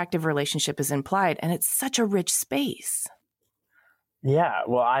interactive relationship is implied, and it's such a rich space. Yeah,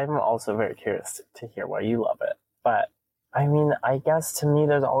 well, I'm also very curious to hear why you love it. But, I mean, I guess to me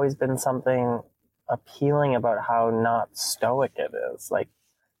there's always been something appealing about how not stoic it is. Like,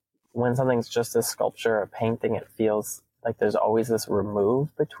 when something's just a sculpture or a painting, it feels like there's always this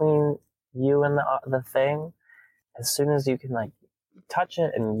remove between you and the thing. As soon as you can, like, touch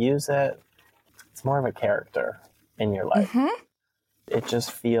it and use it, it's more of a character in your life. Mm-hmm. It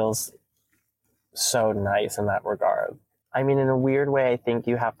just feels so nice in that regard. I mean, in a weird way, I think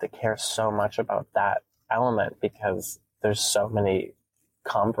you have to care so much about that element because there's so many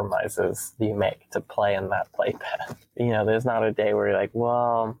compromises you make to play in that playpen. You know, there's not a day where you're like,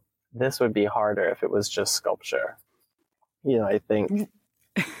 well, this would be harder if it was just sculpture. You know, I think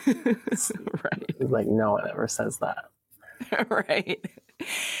right. Like no one ever says that. Right.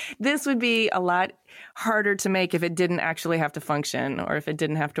 This would be a lot harder to make if it didn't actually have to function or if it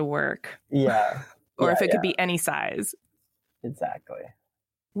didn't have to work. Yeah. Or if it could be any size. Exactly.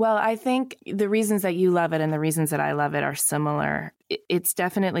 Well, I think the reasons that you love it and the reasons that I love it are similar. It's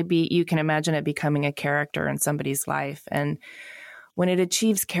definitely you can imagine it becoming a character in somebody's life. And when it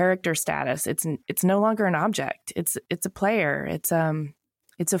achieves character status, it's no longer an object. It's a player. It's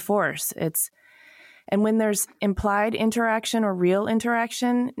a force. And when there's implied interaction or real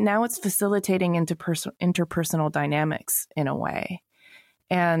interaction, now it's facilitating interpersonal dynamics in a way.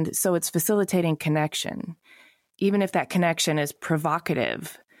 And so it's facilitating connection. Even if that connection is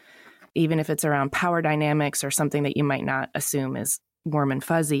provocative, even if it's around power dynamics or something that you might not assume is warm and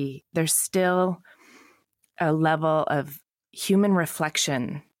fuzzy, there's still a level of human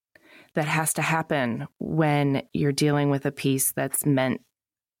reflection that has to happen when you're dealing with a piece that's meant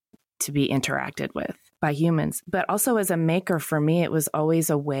to be interacted with by humans. But also as a maker, for me, it was always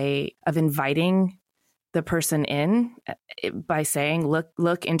a way of inviting the person in by saying,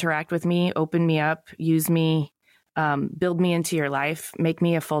 look, interact with me, open me up, use me, build me into your life, make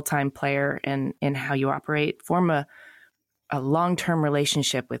me a full-time player in how you operate, form a long-term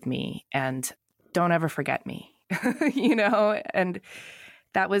relationship with me, and don't ever forget me, you know? And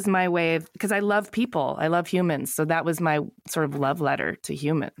that was my way of, because I love people, I love humans. So that was my sort of love letter to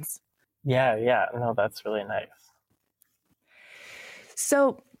humans. Yeah. No, that's really nice.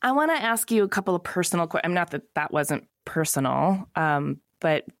 So I want to ask you a couple of personal questions. Not that wasn't personal,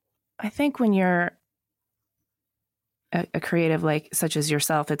 but I think when you're a creative like such as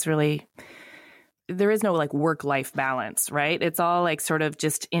yourself, it's really, there is no like work-life balance, right? It's all like sort of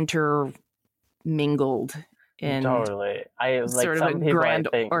just intermingled in totally. I was like sort of some a people, grand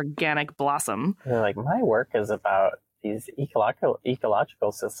I think, organic blossom. they're like, my work is about these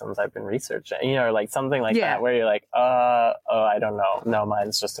ecological systems I've been researching, you know, or like something like that, where you're like, I don't know. No,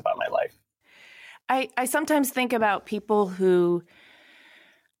 mine's just about my life. I sometimes think about people who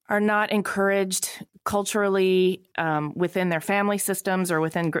are not encouraged culturally within their family systems or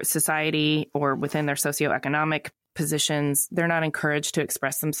within society or within their socioeconomic positions. They're not encouraged to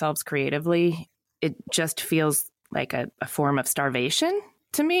express themselves creatively. It just feels like a form of starvation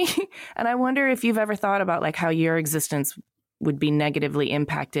to me. And I wonder if you've ever thought about like how your existence would be negatively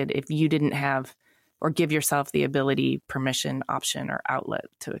impacted if you didn't have or give yourself the ability, permission, option, or outlet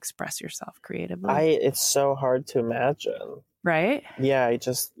to express yourself creatively. It's so hard to imagine. Right? Yeah, I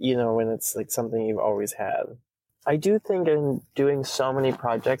just, you know, when it's like something you've always had. I do think in doing so many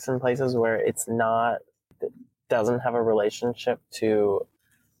projects in places where it doesn't have a relationship to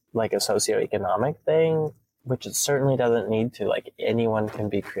like a socioeconomic thing, which it certainly doesn't need to. Like anyone can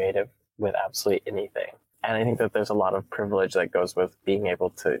be creative with absolutely anything. And I think that there's a lot of privilege that goes with being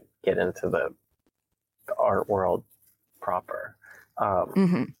able to get into the art world proper.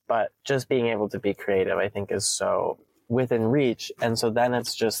 But just being able to be creative, I think, is so within reach. And so then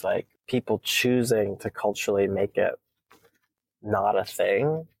it's just like people choosing to culturally make it not a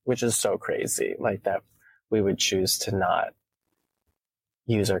thing, which is so crazy. Like that we would choose to not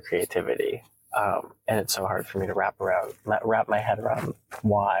use our creativity. And it's so hard for me to wrap my head around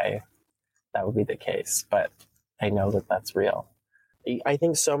why that would be the case. But I know that that's real. I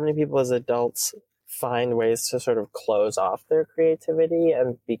think so many people as adults find ways to sort of close off their creativity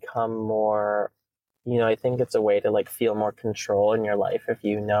and become more, you know, I think it's a way to like feel more control in your life if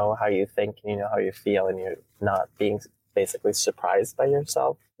you know how you think and you know how you feel and you're not being basically surprised by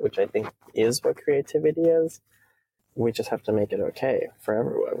yourself, which I think is what creativity is. We just have to make it okay for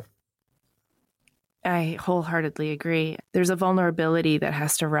everyone. I wholeheartedly agree. There's a vulnerability that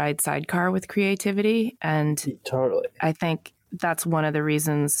has to ride sidecar with creativity. And totally, I think that's one of the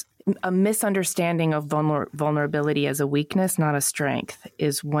reasons. A misunderstanding of vulnerability as a weakness, not a strength,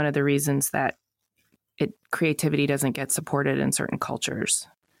 is one of the reasons that creativity doesn't get supported in certain cultures.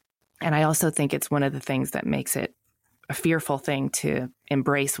 And I also think it's one of the things that makes it a fearful thing to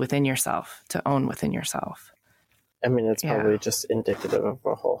embrace within yourself, to own within yourself. I mean, it's probably just indicative of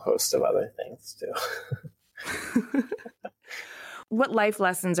a whole host of other things, too. What life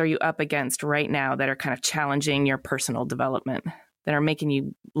lessons are you up against right now that are kind of challenging your personal development, that are making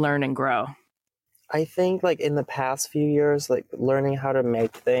you learn and grow? I think, like, in the past few years, like, learning how to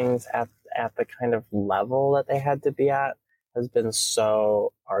make things at the kind of level that they had to be at has been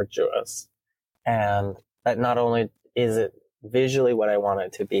so arduous. And that not only is it visually what I want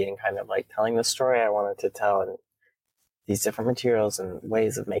it to be and kind of like telling the story I wanted to tell and these different materials and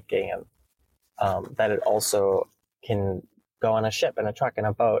ways of making, and that it also can go on a ship and a truck and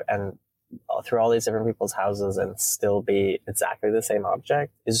a boat and through all these different people's houses and still be exactly the same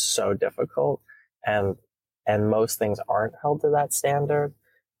object is so difficult. And most things aren't held to that standard.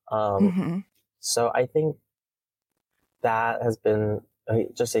 So I think that has been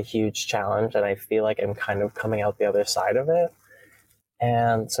just a huge challenge, and I feel like I'm kind of coming out the other side of it.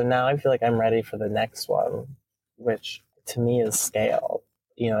 And so now I feel like I'm ready for the next one, which to me is scale.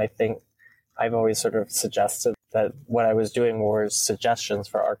 I think I've always sort of suggested that what I was doing was suggestions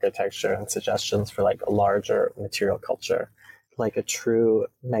for architecture and suggestions for like a larger material culture, like a true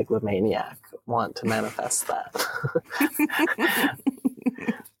megalomaniac want to manifest that.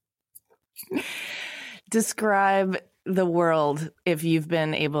 Describe the world if you've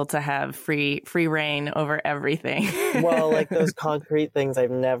been able to have free reign over everything. Well, like those concrete things,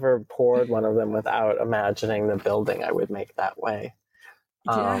 I've never poured one of them without imagining the building I would make that way.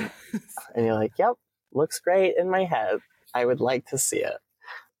 And you're like, yep, looks great in my head. I would like to see it.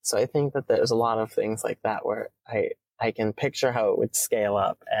 So I think that there's a lot of things like that where I can picture how it would scale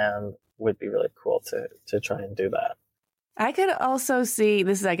up and would be really cool to try and do that. I could also see,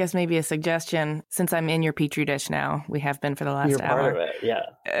 this is, I guess, maybe a suggestion, since I'm in your Petri dish now. We have been for the last You're hour. Part of it, yeah.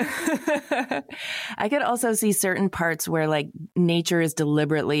 I could also see certain parts where, like, nature is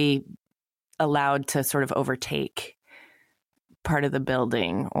deliberately allowed to sort of overtake part of the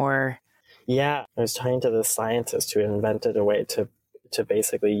building, or... Yeah, I was talking to this scientist who invented a way to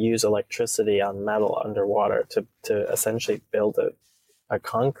basically use electricity on metal underwater to essentially build a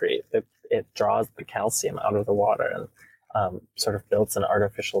concrete. It draws the calcium out of the water and sort of builds an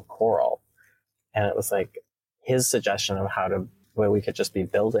artificial coral. And it was like his suggestion of where we could just be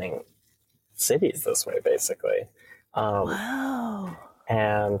building cities this way, basically. Wow.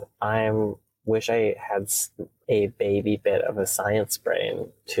 And wish I had a baby bit of a science brain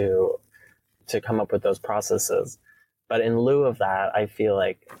to come up with those processes. But in lieu of that, I feel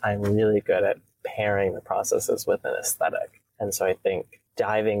like I'm really good at pairing the processes with an aesthetic. And so I think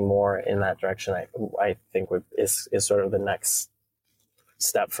diving more in that direction, I think is sort of the next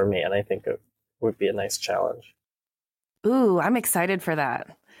step for me. And I think it would be a nice challenge. Ooh, I'm excited for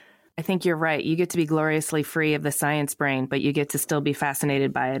that. I think you're right. You get to be gloriously free of the science brain, but you get to still be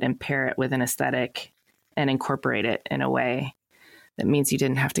fascinated by it and pair it with an aesthetic and incorporate it in a way that means you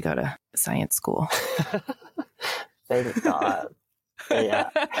didn't have to go to science school. Thank God. Yeah.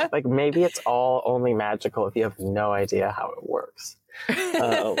 Like maybe it's all only magical if you have no idea how it works.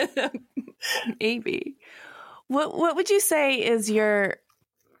 Maybe. What would you say is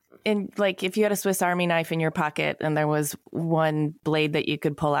if you had a Swiss Army knife in your pocket and there was one blade that you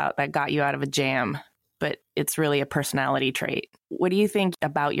could pull out that got you out of a jam, but it's really a personality trait. What do you think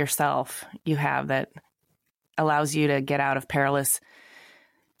about yourself you have that allows you to get out of perilous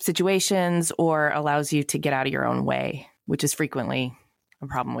situations or allows you to get out of your own way, which is frequently a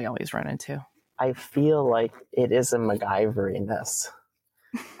problem we always run into? I feel like it is a MacGyveriness,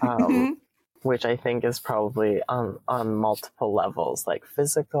 which I think is probably on multiple levels, like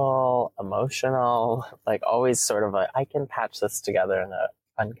physical, emotional, like always sort of I can patch this together in an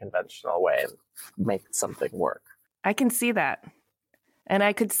unconventional way and make something work. I can see that. And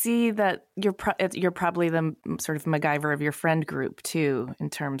I could see that you're probably the sort of MacGyver of your friend group too, in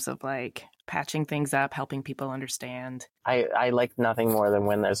terms of like patching things up, helping people understand. I like nothing more than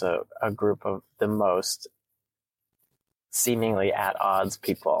when there's a group of the most seemingly at odds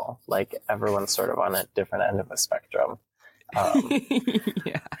people, like everyone's sort of on a different end of a spectrum.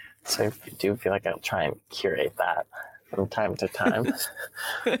 Yeah. So I do feel like I'll try and curate that from time to time.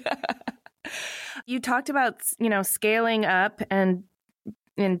 You talked about, scaling up and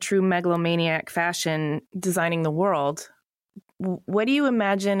in true megalomaniac fashion, designing the world. What do you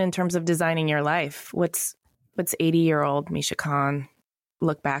imagine in terms of designing your life? What's 80-year-old Misha Kahn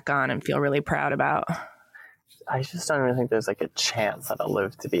look back on and feel really proud about? I just don't even think there's like a chance that I'll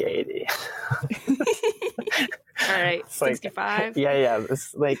live to be 80. All right, It's like, 65. Yeah.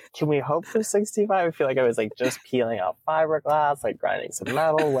 It's like, can we hope for 65? I feel like I was like just peeling out fiberglass, like grinding some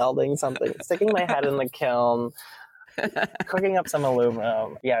metal, welding something, sticking my head in the kiln, cooking up some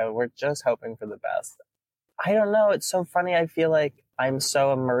aluminum. Yeah, we're just hoping for the best. I don't know. It's so funny. I feel like I'm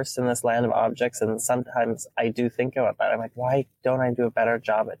so immersed in this land of objects, and sometimes I do think about that. I'm like, why don't I do a better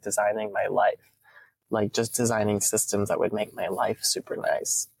job at designing my life? Like just designing systems that would make my life super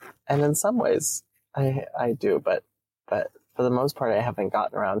nice. And in some ways, I do, but for the most part, I haven't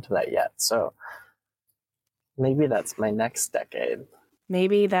gotten around to that yet. So maybe that's my next decade.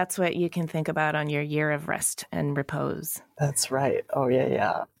 Maybe that's what you can think about on your year of rest and repose. That's right. Oh,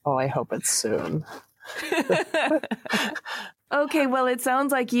 yeah. Oh, I hope it's soon. Okay, well, it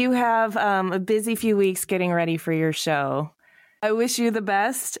sounds like you have a busy few weeks getting ready for your show. I wish you the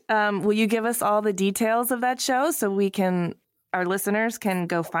best. Will you give us all the details of that show so our listeners can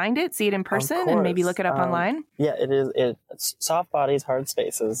go find it, see it in person, and maybe look it up online? Yeah, it's Soft Bodies, Hard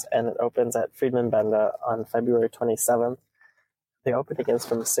Spaces, and it opens at Friedman Benda on February 27th. The opening is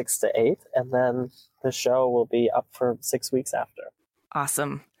from 6 to 8, and then the show will be up for 6 weeks after.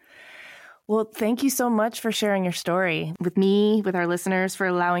 Awesome. Well, thank you so much for sharing your story with me, with our listeners, for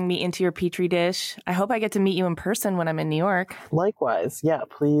allowing me into your Petri dish. I hope I get to meet you in person when I'm in New York. Likewise. Yeah,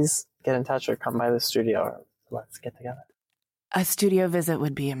 please get in touch or come by the studio. Let's get together. A studio visit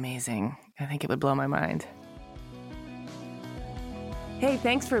would be amazing. I think it would blow my mind. Hey,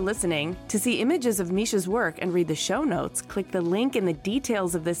 thanks for listening. To see images of Misha's work and read the show notes, click the link in the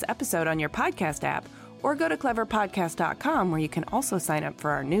details of this episode on your podcast app, or go to cleverpodcast.com, where you can also sign up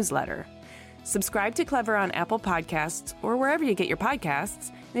for our newsletter. Subscribe to Clever on Apple Podcasts or wherever you get your podcasts.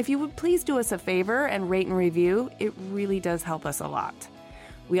 And if you would please do us a favor and rate and review, it really does help us a lot.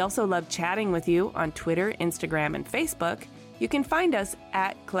 We also love chatting with you on Twitter, Instagram, and Facebook. You can find us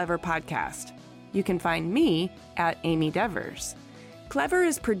at Clever Podcast. You can find me at Amy Devers. Clever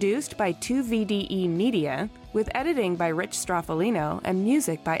is produced by 2VDE Media, with editing by Rich Straffolino and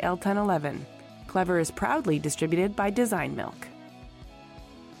music by L1011. Clever is proudly distributed by Design Milk.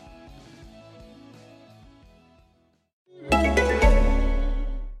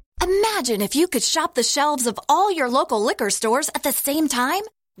 Imagine if you could shop the shelves of all your local liquor stores at the same time.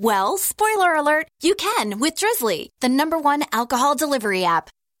 Well, spoiler alert, you can with Drizzly, the #1 alcohol delivery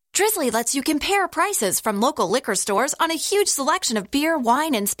app. Drizzly lets you compare prices from local liquor stores on a huge selection of beer,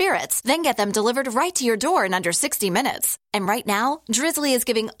 wine, and spirits, then get them delivered right to your door in under 60 minutes. And right now, Drizzly is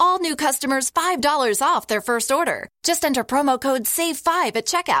giving all new customers $5 off their first order. Just enter promo code SAVE5 at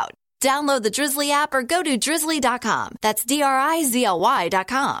checkout. Download the Drizzly app or go to drizzly.com. That's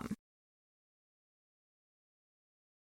DRIZLY.com.